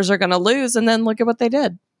the Clippers are going to lose. And then look at what they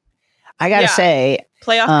did. I got to say,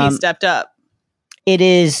 playoff P stepped up. It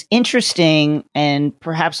is interesting and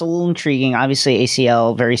perhaps a little intriguing. Obviously,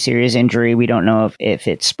 ACL, very serious injury. We don't know if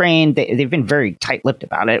it's sprained. They've been very tight-lipped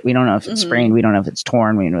about it. We don't know if it's sprained. We don't know if it's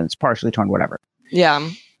torn. We don't know if it's partially torn, whatever. Yeah.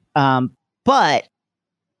 But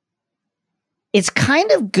it's kind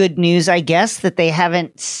of good news, I guess, that they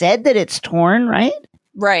haven't said that it's torn, right?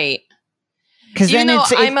 Right. Because then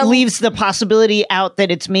it leaves the possibility out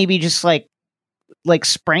that it's maybe just like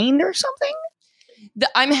sprained or something.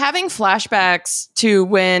 I'm having flashbacks to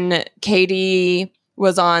when KD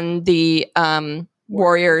was on the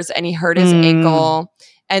Warriors and he hurt his ankle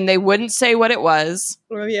and they wouldn't say what it was.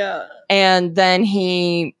 Oh, yeah. And then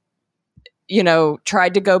he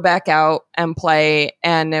tried to go back out and play,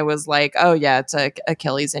 and it was like, oh yeah, it's a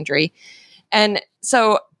Achilles injury. And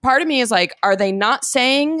so part of me is like, are they not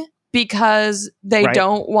saying because they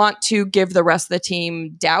don't want to give the rest of the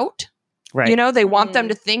team doubt? Right. They want them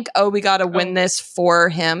to think, oh, we got to win this for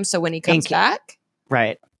him. So when he comes back.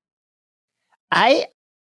 Right.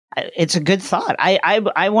 It's a good thought.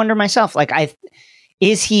 I wonder myself,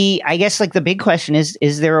 is he, I guess the big question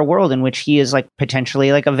is there a world in which he is potentially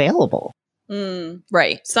available?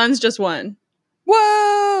 Right. Suns just won.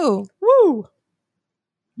 Whoa. Woo.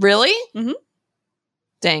 Really? Mm-hmm.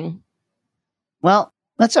 Dang. Well,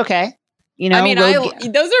 that's okay.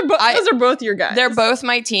 those are both your guys. They're both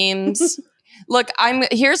my teams. Look,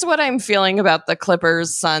 here's what I'm feeling about the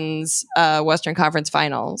Clippers Suns Western Conference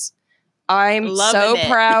Finals. I'm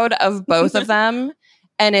proud of both of them.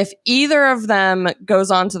 And if either of them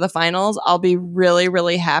goes on to the finals, I'll be really,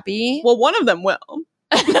 really happy. Well, one of them will.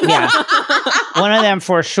 Yeah. One of them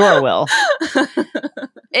for sure will.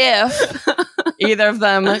 If either of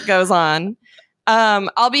them goes on,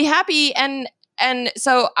 I'll be happy. And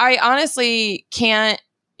so I honestly can't,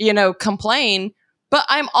 complain, but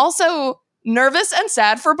I'm also nervous and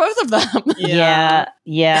sad for both of them.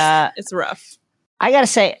 Yeah. It's rough. I gotta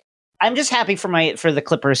say, I'm just happy for the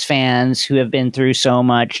Clippers fans who have been through so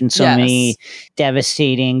much and so many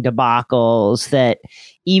devastating debacles that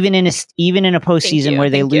even in a postseason where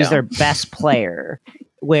they lose their best player,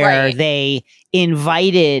 where they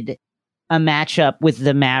invited a matchup with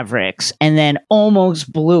the Mavericks and then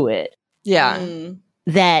almost blew it. Yeah.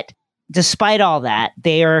 That despite all that,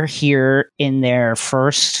 they are here in their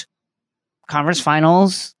first conference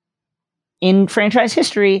finals in franchise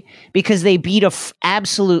history because they beat a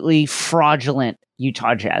absolutely fraudulent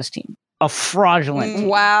Utah Jazz team. A fraudulent.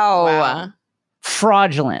 Wow.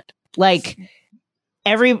 Fraudulent. Like,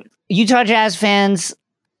 every Utah Jazz fans,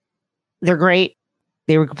 they're great.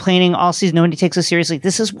 They were complaining all season. Nobody takes us seriously.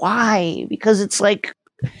 This is why. Because it's like,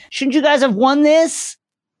 shouldn't you guys have won this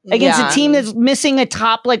against a team that's missing a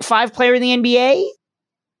top 5 player in the NBA?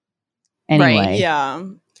 Anyway. Right. Yeah.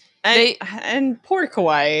 And poor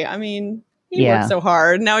Kawhi. I mean, he worked so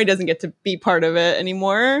hard. Now he doesn't get to be part of it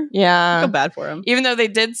anymore. Yeah. I feel bad for him. Even though they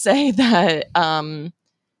did say that,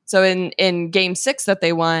 so in game 6 that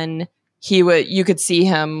they won, you could see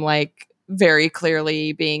him very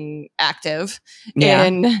clearly being active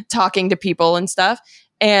and talking to people and stuff.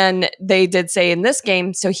 And they did say in this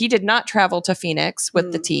game, so he did not travel to Phoenix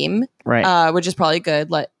with the team, right? Which is probably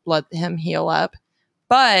good. Let him heal up.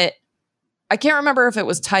 But I can't remember if it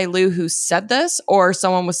was Ty Lue who said this or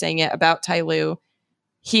someone was saying it about Ty Lue.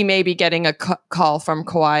 He may be getting a call from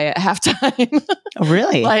Kawhi at halftime. Oh,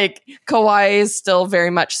 really? Kawhi is still very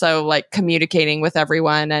much so communicating with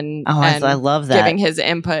everyone and I love that, giving his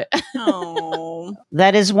input. Oh,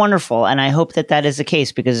 that is wonderful, and I hope that is the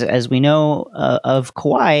case because, as we know of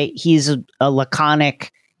Kawhi, he's a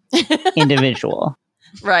laconic individual.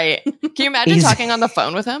 Right? Can you imagine talking on the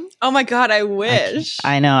phone with him? Oh my God, I wish.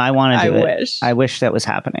 I know. I want to do it. Wish. I wish that was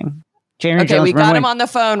happening. Jeremy okay, Jones, we got him on the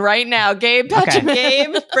phone right now. Gabe, touch him.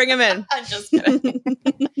 Gabe, bring him in. I'm just kidding.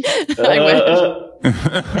 I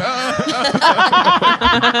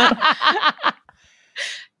wish.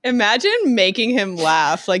 Imagine making him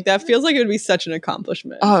laugh. That feels like it would be such an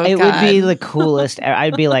accomplishment. Oh, it God. would be the coolest.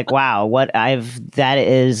 I'd be like, wow, that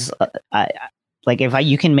is if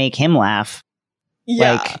you can make him laugh.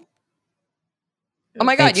 Yeah. Oh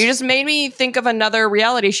my God, you just made me think of another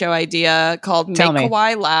reality show idea called Make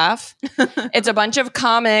Kawhi Laugh. It's a bunch of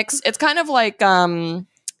comics. It's kind of like,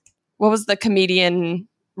 what was the comedian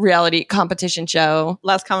reality competition show?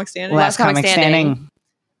 Last Comic Standing. Last Comic Standing.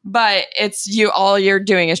 But it's all you're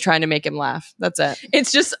doing is trying to make him laugh. That's it.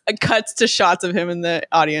 It's just cuts to shots of him in the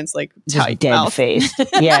audience, just dead mouth. faced.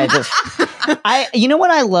 Yeah. You know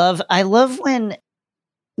what I love? I love when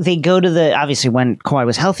they go to obviously when Kawhi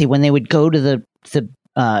was healthy, when they would go to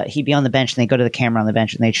he'd be on the bench and they go to the camera on the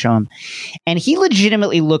bench and they'd show him. And he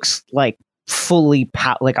legitimately looks fully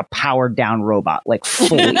like a powered down robot,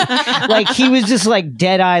 fully. He was just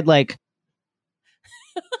dead eyed,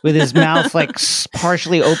 with his mouth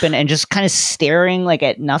partially open and just kind of staring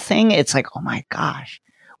at nothing. It's oh my gosh,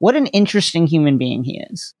 what an interesting human being he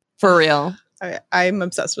is. For real. I'm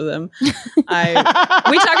obsessed with him. We talk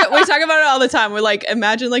about it all the time. We're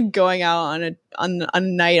imagine going out on a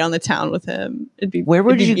night on the town with him. Where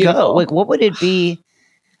would you beautiful. go? What would it be?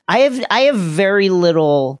 I have very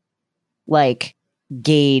little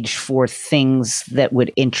gauge for things that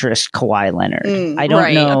would interest Kawhi Leonard. I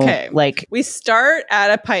don't know. Okay. We start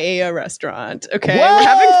at a paella restaurant. Okay. Whoa! We're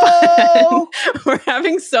having fun. We're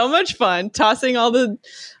having so much fun tossing all the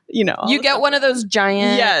you get one of those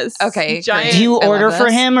giant. Yes. Okay. Giant. Do you order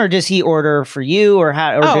for him or does he order for you or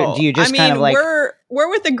how? Or do you just kind of we're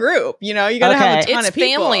with a group, you gotta have a ton of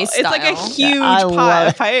people. Family style. It's a huge pot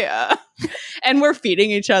of paella. And we're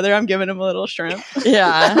feeding each other. I'm giving him a little shrimp.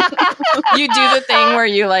 Yeah. You do the thing where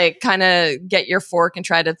you kind of get your fork and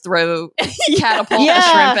try to catapult a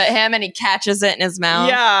shrimp at him and he catches it in his mouth.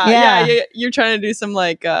 Yeah. You're trying to do some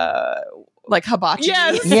hibachi.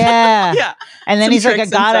 Yes. Yeah. Yeah. And then Some he's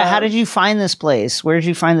tricks Agata, how did you find this place? Where did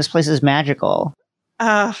you find this place is magical?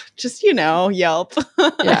 Just Yelp.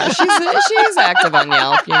 Yeah, she's active on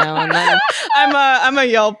Yelp, and then I'm a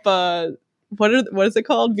Yelp what is it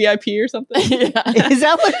called? VIP or something? Yeah. Is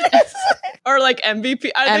that what it is? Or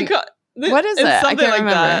MVP. What is it's it? something I can't remember.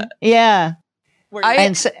 that. Yeah.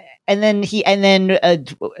 And then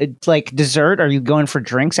dessert. Are you going for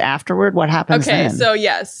drinks afterward? What happens then?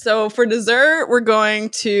 So for dessert, we're going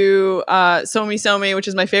to Somi Somi, which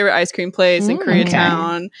is my favorite ice cream place in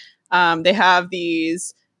Koreatown. Okay. They have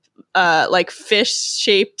these fish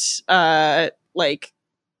shaped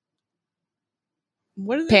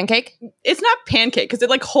what is it? Pancake? It's not pancake because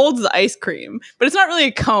it holds the ice cream, but it's not really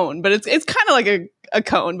a cone. But it's kind of like a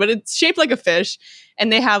cone, but it's shaped like a fish.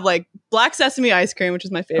 And they have black sesame ice cream, which is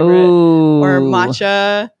my favorite, or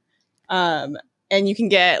matcha. And you can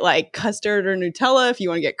get custard or Nutella if you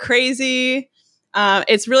want to get crazy.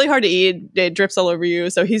 It's really hard to eat. It drips all over you.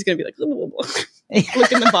 So he's going to be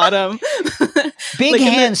look in the bottom. Big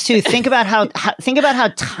hands too. Think about how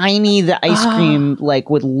tiny the ice cream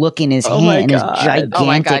would look in his hand, his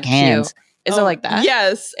gigantic hands. Is it like that?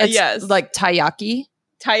 Yes. It's yes. Like taiyaki.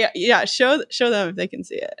 Yeah. Show them if they can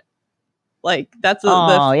see it. Like that's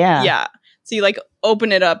yeah. So you like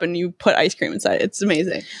open it up and you put ice cream inside. It's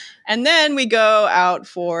amazing. And then we go out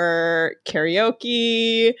for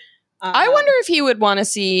karaoke. I wonder if he would want to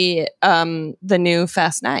see the new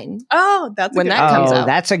Fast 9. Oh, that's when that comes out.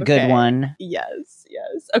 That's a good one. Yes.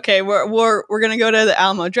 Okay, we're gonna go to the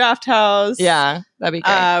Alamo Draft House. Yeah, that'd be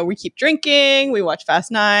great. We keep drinking. We watch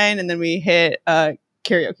Fast 9, and then we hit a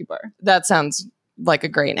karaoke bar. That sounds like a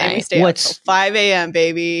great night. And we stay up till 5 a.m.,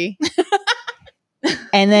 baby.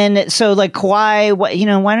 And then, so like Kawhi,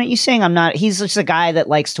 why don't you sing? He's just a guy that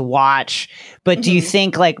likes to watch. But do you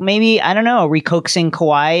think like maybe, I don't know, are we coaxing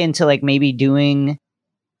Kawhi into like maybe doing,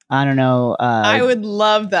 I don't know. I would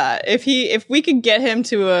love that. If we could get him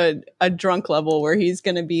to a drunk level where he's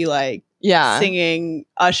going to be like, singing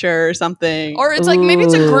Usher or something. Or it's like, maybe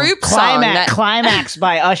it's a group Climax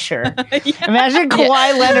by Usher. Imagine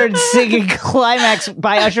Kawhi Leonard singing Climax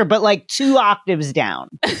by Usher, but like 2 octaves down.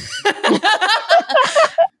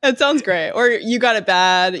 That sounds great. Or You Got It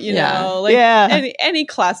Bad, you know, like any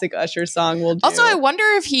classic Usher song will do. Also, I wonder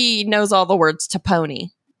if he knows all the words to Pony.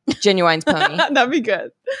 Genuine's Pony. That'd be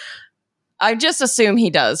good. I just assume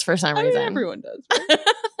he does for some reason. Everyone does.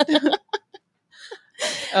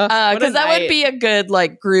 Right? Because that would be a good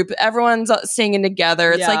like group. Everyone's singing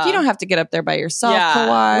together. It's like you don't have to get up there by yourself.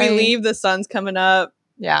 Kawhi. We leave. The sun's coming up.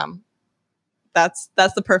 Yeah, that's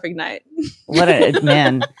the perfect night. What a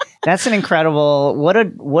man! That's an incredible.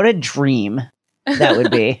 What a dream that would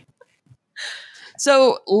be.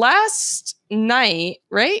 So last night,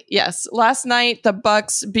 right? Yes, last night the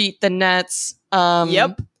Bucks beat the Nets.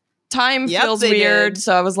 Yep. Time feels weird.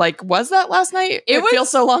 So I was like, was that last night? It feels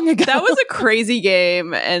so long ago. That was a crazy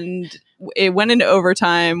game. And it went into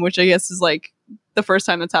overtime, which I guess is like the first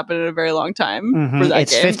time that's happened in a very long time for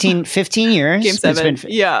that it's game. 15 years. Game 7.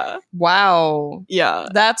 Wow. Yeah.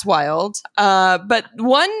 That's wild. But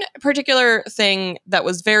one particular thing that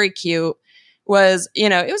was very cute was,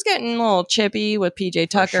 it was getting a little chippy with PJ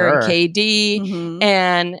Tucker and KD. Mm-hmm.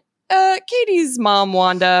 And Katie's mom,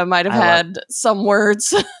 Wanda, might have had some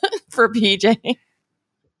words for PJ.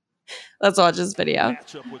 Let's watch this video.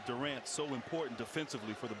 Matchup with Durant, so important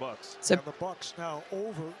defensively for the Bucks. So the Bucks now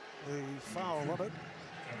over the foul limit.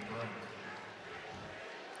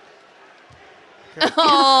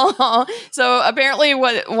 Oh, so apparently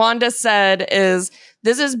what Wanda said is,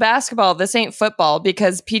 this is basketball. This ain't football,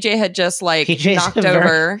 because PJ had just knocked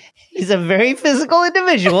over. He's a very physical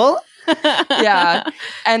individual. Yeah.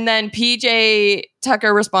 And then PJ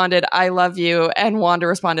Tucker responded, I love you. And Wanda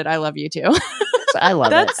responded, I love you too. I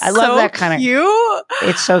love it. I love that kind of cute.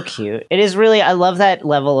 It's so cute. It is really, I love that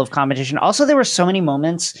level of competition. Also, there were so many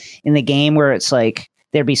moments in the game where it's like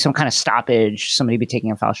there'd be some kind of stoppage, somebody be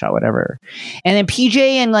taking a foul shot, whatever. And then PJ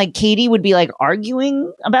and like Katie would be like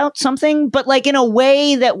arguing about something, but like in a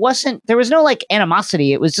way that there was no like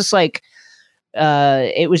animosity. It was just like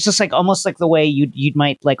almost like the way you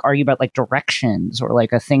might like argue about like directions or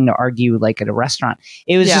like a thing to argue like at a restaurant.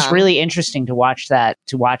 It was just really interesting to watch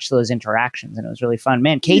those interactions, and it was really fun.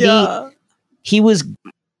 Man, KD, he was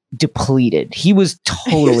depleted. He was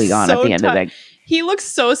totally gone at the end of that. He looks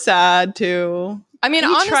so sad too. I mean, he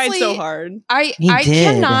honestly, tried so hard.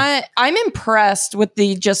 I'm impressed with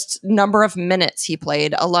the just number of minutes he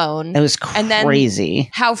played alone. It was crazy. And then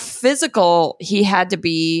how physical he had to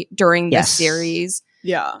be during this series.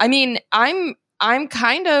 Yeah. I mean, I'm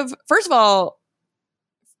kind of, first of all,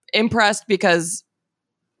 impressed because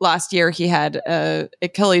last year he had a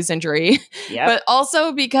Achilles injury, but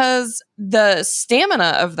also because the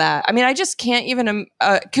stamina of that. I mean, I just can't even,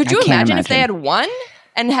 could you imagine if they had won?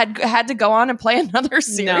 And had to go on and play another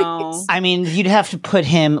series. No. I mean, you'd have to put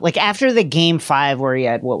him like after the game 5 where he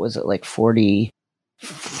had, what was it, like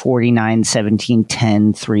 49, 17,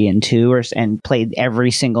 10, 3 and 2 and played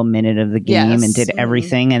every single minute of the game and did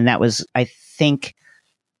everything. And that was, I think,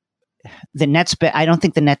 the Nets. I don't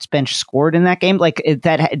think the Nets bench scored in that game. Like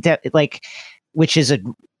that which is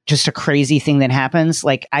just a crazy thing that happens.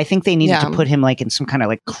 Like, I think they needed to put him like in some kind of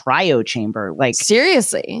like cryo chamber. Like,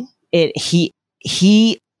 seriously,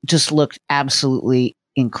 he just looked absolutely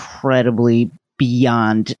incredibly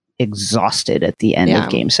beyond exhausted at the end of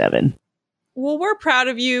Game 7. Well, we're proud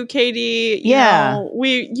of you, Katie. You know,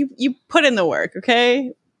 you put in the work,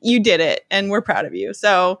 okay? You did it, and we're proud of you.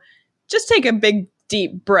 So just take a big,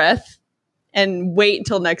 deep breath and wait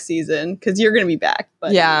until next season, because you're going to be back.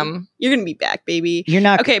 Buddy. Yeah. You're going to be back, baby. You're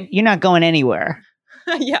not going anywhere.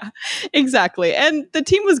 Yeah, exactly. And the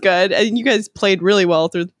team was good, and you guys played really well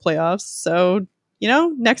through the playoffs. So,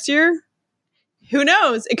 next year, who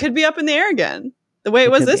knows? It could be up in the air again, the way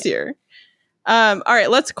it was this year. All right,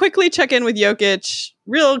 let's quickly check in with Jokic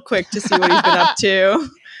real quick to see what he's been up to.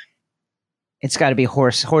 It's got to be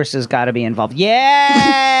horses got to be involved.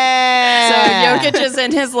 Yeah. So Jokic is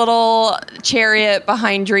in his little chariot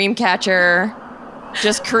behind Dreamcatcher,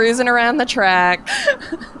 just cruising around the track.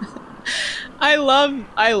 I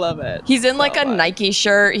love it. He's in like a Nike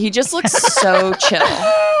shirt. He just looks so chill.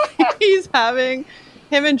 He's having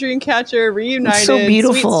him and Dreamcatcher reunited. It's so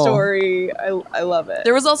beautiful. Sweet story. I love it.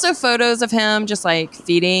 There was also photos of him just like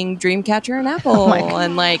feeding Dreamcatcher an apple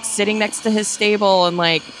and like sitting next to his stable, and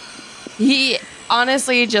like he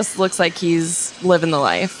honestly just looks like he's living the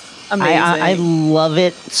life. Amazing. I love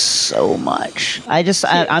it so much.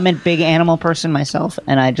 I'm a big animal person myself,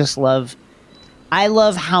 and I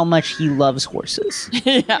love how much he loves horses.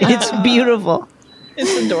 Yeah. It's beautiful.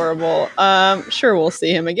 It's adorable. Sure, we'll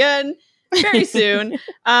see him again very soon.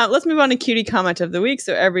 Let's move on to Cutie Comment of the Week.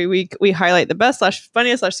 So every week we highlight the best /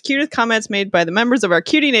 funniest / cutest comments made by the members of our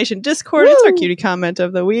Cutie Nation Discord. Woo! It's our Cutie Comment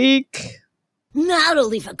of the Week. Now to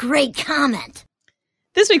leave a great comment.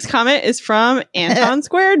 This week's comment is from Anton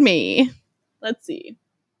Squared Me. Let's see.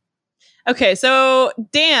 Okay, so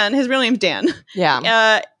Dan, his real name's Dan.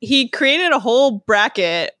 Yeah. He created a whole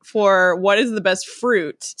bracket for what is the best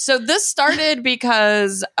fruit. So this started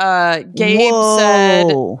because Gabe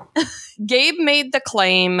made the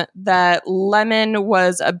claim that lemon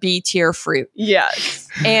was a B tier fruit. Yes.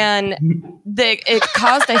 And it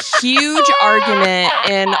caused a huge argument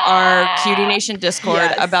in our Cutie Nation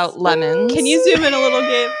Discord about lemons. Can you zoom in a little,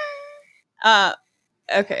 Gabe?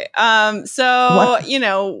 Okay. So what? You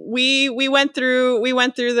know, we went through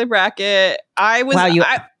the bracket.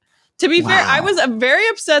 To be fair, I was very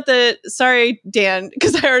upset that, sorry, Dan,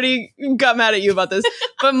 because I already got mad at you about this,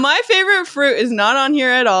 but my favorite fruit is not on here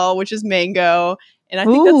at all, which is mango. And I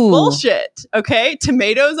think that's bullshit. Okay.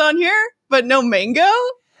 Tomatoes on here, but no mango.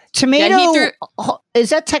 Tomato, is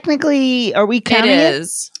that technically, are we counting it? It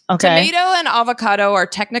is. Okay. Tomato and avocado are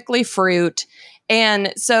technically fruit.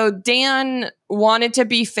 And so Dan wanted to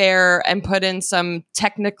be fair and put in some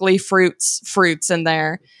technically fruits in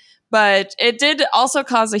there. But it did also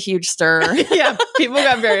cause a huge stir. Yeah, people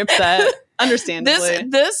got very upset, understandably.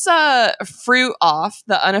 This fruit off,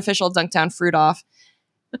 the unofficial Dunktown fruit off,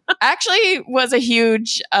 actually was a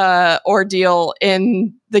huge ordeal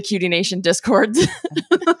in the Cutie Nation Discord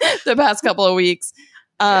the past couple of weeks.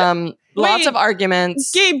 Lots of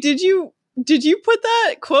arguments. Gabe, did you put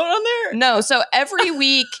that quote on there? No. So every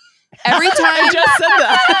week, every time I just said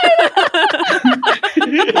that.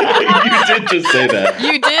 You did just say that.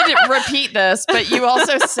 You did repeat this, but you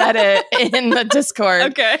also said it in the Discord.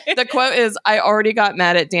 Okay. The quote is, "I already got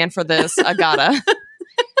mad at Dan for this. I gotta."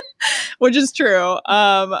 Which is true.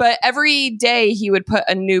 But every day he would put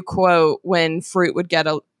a new quote when fruit would get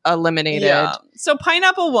eliminated. Yeah. So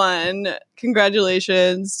pineapple won.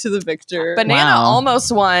 Congratulations to the victor. Banana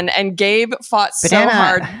almost won, and Gabe fought so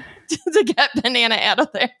hard to get banana out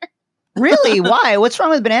of there. Really? Why? What's wrong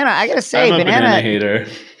with banana? I gotta say, I'm a banana hater.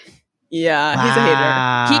 Yeah, he's a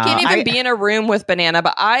hater. He can't even be in a room with banana,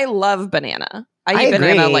 but I love banana. I eat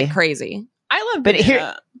banana like crazy. I love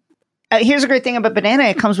banana. Here's a great thing about banana.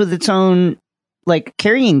 It comes with its own like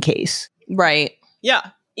carrying case. Right. Yeah.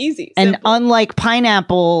 Easy. And simple. unlike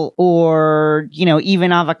pineapple or,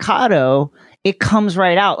 even avocado, it comes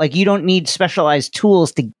right out. Like you don't need specialized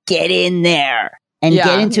tools to get in there and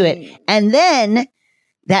get into it. And then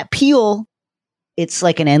that peel, it's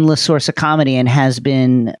like an endless source of comedy and has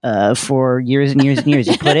been for years and years and years.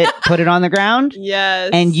 You put it on the ground. Yes.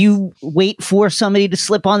 And you wait for somebody to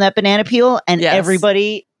slip on that banana peel and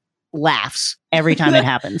everybody laughs every time it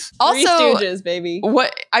happens. Also, Three Stooges, baby.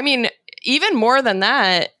 Even more than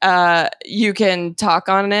that, you can talk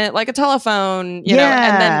on it like a telephone, know,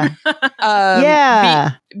 and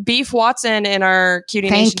then Beef Watson in our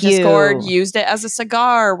Cutie Nation Discord used it as a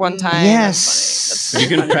cigar one time. Yes. You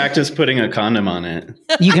can practice putting a condom on it.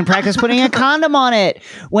 You can practice putting a condom on it.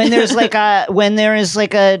 When there is like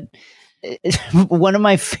one of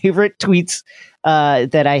my favorite tweets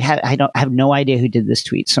that I have no idea who did this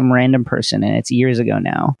tweet, some random person, and it's years ago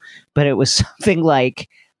now, but it was something like,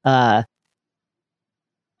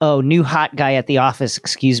 new hot guy at the office.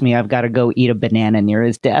 Excuse me, I've got to go eat a banana near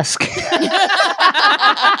his desk.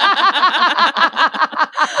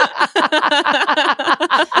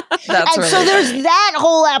 That's and so there's that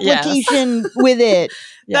whole application with it.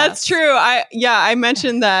 That's true. I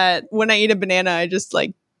mentioned that when I eat a banana, I just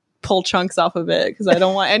like pull chunks off of it because I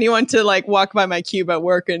don't want anyone to like walk by my cube at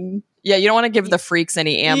work and. Yeah, you don't want to give the freaks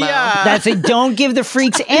any ammo. Yeah. That's it. Don't give the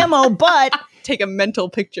freaks ammo, but take a mental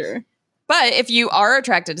picture. But if you are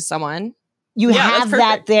attracted to someone, you have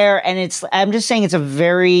that there, and I'm just saying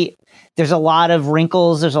there's a lot of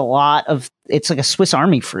wrinkles. It's like a Swiss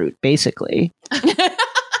Army fruit, basically.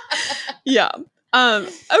 Yeah.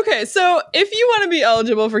 Okay, so if you want to be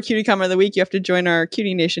eligible for Cutie Comment of the Week, you have to join our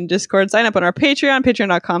Cutie Nation Discord. Sign up on our Patreon,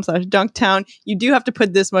 patreon.com/Dunktown. You do have to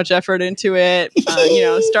put this much effort into it.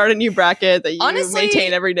 Start a new bracket that you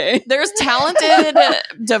maintain every day. There's talented,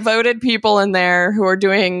 devoted people in there who are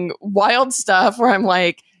doing wild stuff where I'm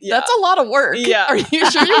like, that's a lot of work. Yeah. Are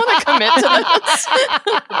you sure you want to commit to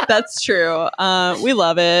this? That's true. We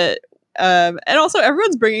love it. And also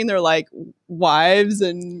everyone's bringing their like wives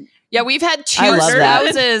and... Yeah, we've had 2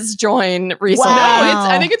 spouses join recently. Wow.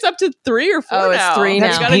 I think it's up to 3 or 4 now. Oh, it's 3 now.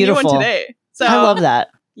 That's got beautiful. a new one today. So I love that.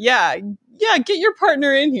 Yeah, get your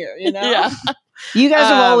partner in here, Yeah. You guys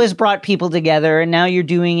have always brought people together, and now you're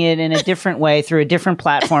doing it in a different way through a different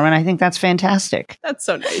platform, and I think that's fantastic. That's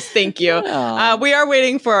so nice. Thank you. We are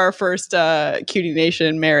waiting for our first Cutie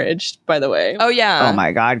Nation marriage, by the way. Oh, yeah. Oh,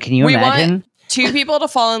 my God. Can you we imagine? Want 2 people to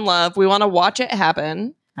fall in love. We want to watch it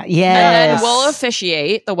happen. Yes. And then we'll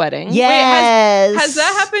officiate the wedding. Yes. Wait, has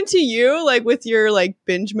that happened to you, like with your like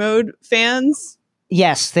binge mode fans?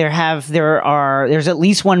 Yes, there's at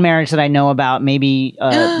least one marriage that I know about, maybe,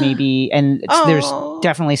 and there's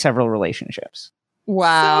definitely several relationships.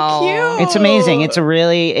 Wow. So cute. It's amazing. It's a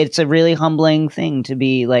really humbling thing to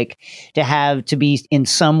be like, to be in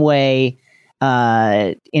some way,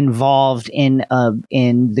 involved in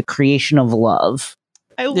the creation of love.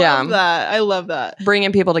 I love that. I love that.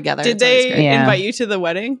 Bringing people together. Did they invite you to the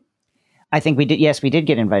wedding? I think we did. Yes, we did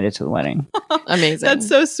get invited to the wedding. Amazing. That's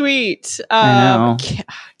so sweet. I know.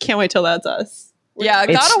 Can't wait till that's us. Yeah,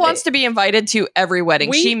 Agata wants to be invited to every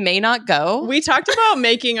wedding. She may not go. We talked about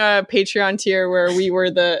making a Patreon tier where we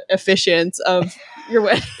were the officiants of your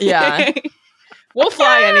wedding. Yeah. We'll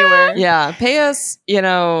fly anywhere. Yeah. Pay us,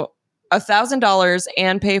 $1,000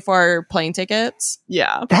 and pay for our plane tickets.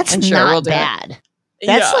 Yeah. That's not bad.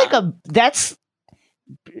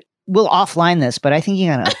 We'll offline this, but I think you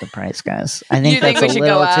gotta up the price, guys. I think that's a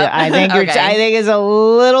little too. I think it's a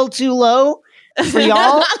little too low for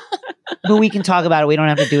y'all. But we can talk about it. We don't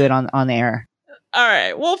have to do it on the air. All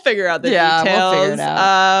right, we'll figure out the details. We'll figure it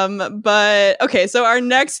out. But okay, so our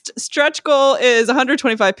next stretch goal is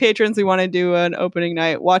 125 patrons. We want to do an opening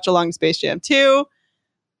night watch along Space Jam 2.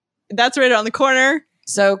 That's right around the corner.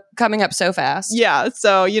 So coming up so fast. Yeah.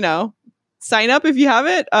 So sign up if you have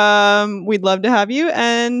it. We'd love to have you.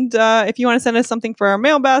 And if you want to send us something for our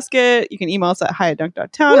mail basket, you can email us at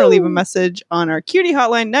hi@dunk.town or leave a message on our cutie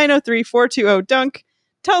hotline 903-420-DUNK.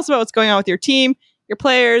 Tell us about what's going on with your team, your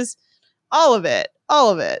players, all of it. All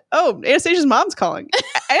of it. Oh, Anastasia's mom's calling.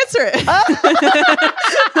 Answer it.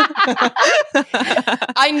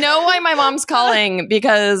 I know why my mom's calling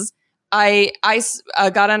because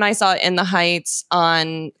Agata and I saw it in the Heights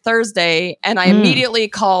on Thursday, and I immediately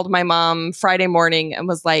called my mom Friday morning and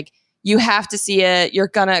was like, you have to see it.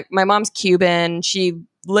 My mom's Cuban. She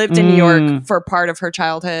lived in New York for part of her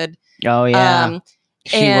childhood. Oh, yeah.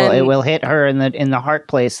 It will hit her in the heart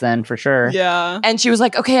place then for sure. Yeah. And she was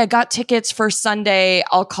like, okay, I got tickets for Sunday.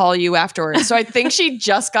 I'll call you afterwards. So I think she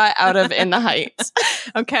just got out of In the Heights.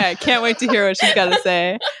 Okay. Can't wait to hear what she's got to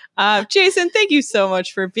say. Jason, thank you so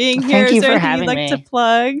much for being here. Thank you Is there for anything having you'd like to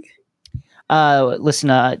plug? Listen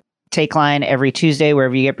to Take Line every Tuesday,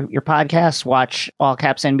 wherever you get your podcasts. Watch All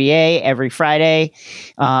Caps NBA every Friday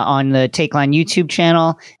on the Take Line YouTube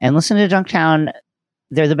channel. And listen to Dunktown.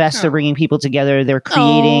 They're the best. They're bringing people together. They're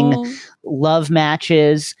creating love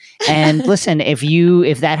matches. And listen, if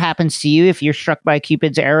that happens to you, if you're struck by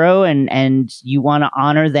Cupid's arrow and you want to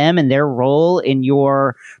honor them and their role in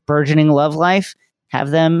your burgeoning love life,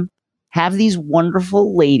 have these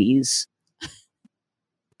wonderful ladies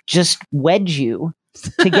just wedge you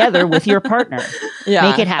together with your partner. Yeah.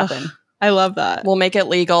 Make it happen. I love that. We'll make it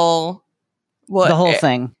legal. The whole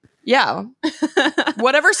thing. Yeah.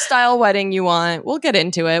 Whatever style wedding you want, we'll get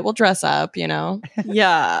into it. We'll dress up,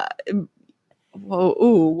 Yeah. Whoa,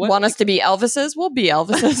 want us to be Elvises? We'll be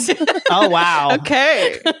Elvises. Oh, wow.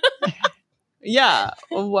 Okay. Yeah.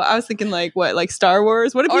 Well, I was thinking like Star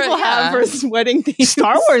Wars? What do people have for wedding themes?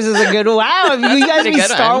 Star Wars is a good one. Wow. If you guys be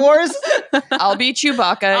Star Wars? I'll be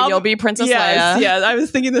Chewbacca. You'll be Princess Leia. Yes, I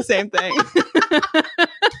was thinking the same thing.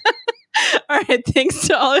 All right. Thanks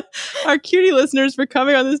to all our cutie listeners for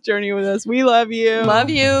coming on this journey with us. We love you. Love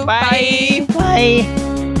you. Bye.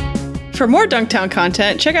 Bye. For more Dunktown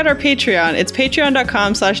content, check out our Patreon. It's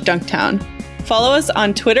patreon.com/Dunktown. Follow us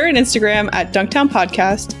on Twitter and Instagram at Dunktown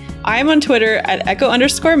Podcast. I am on Twitter at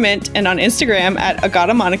Echo_Mint and on Instagram at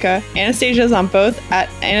Agata Monica. Anastasia is on both at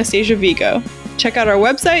Anastasia Vigo. Check out our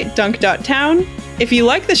website, dunk.town. If you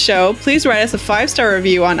like the show, please write us a 5-star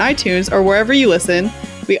review on iTunes or wherever you listen.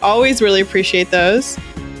 We always really appreciate those.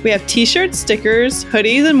 We have t-shirts, stickers,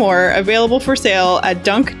 hoodies, and more available for sale at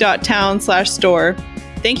dunk.town/store.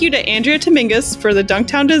 Thank you to Andrea Tomingus for the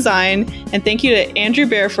Dunktown design, and thank you to Andrew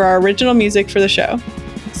Bear for our original music for the show.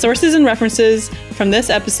 Sources and references from this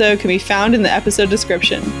episode can be found in the episode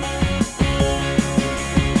description.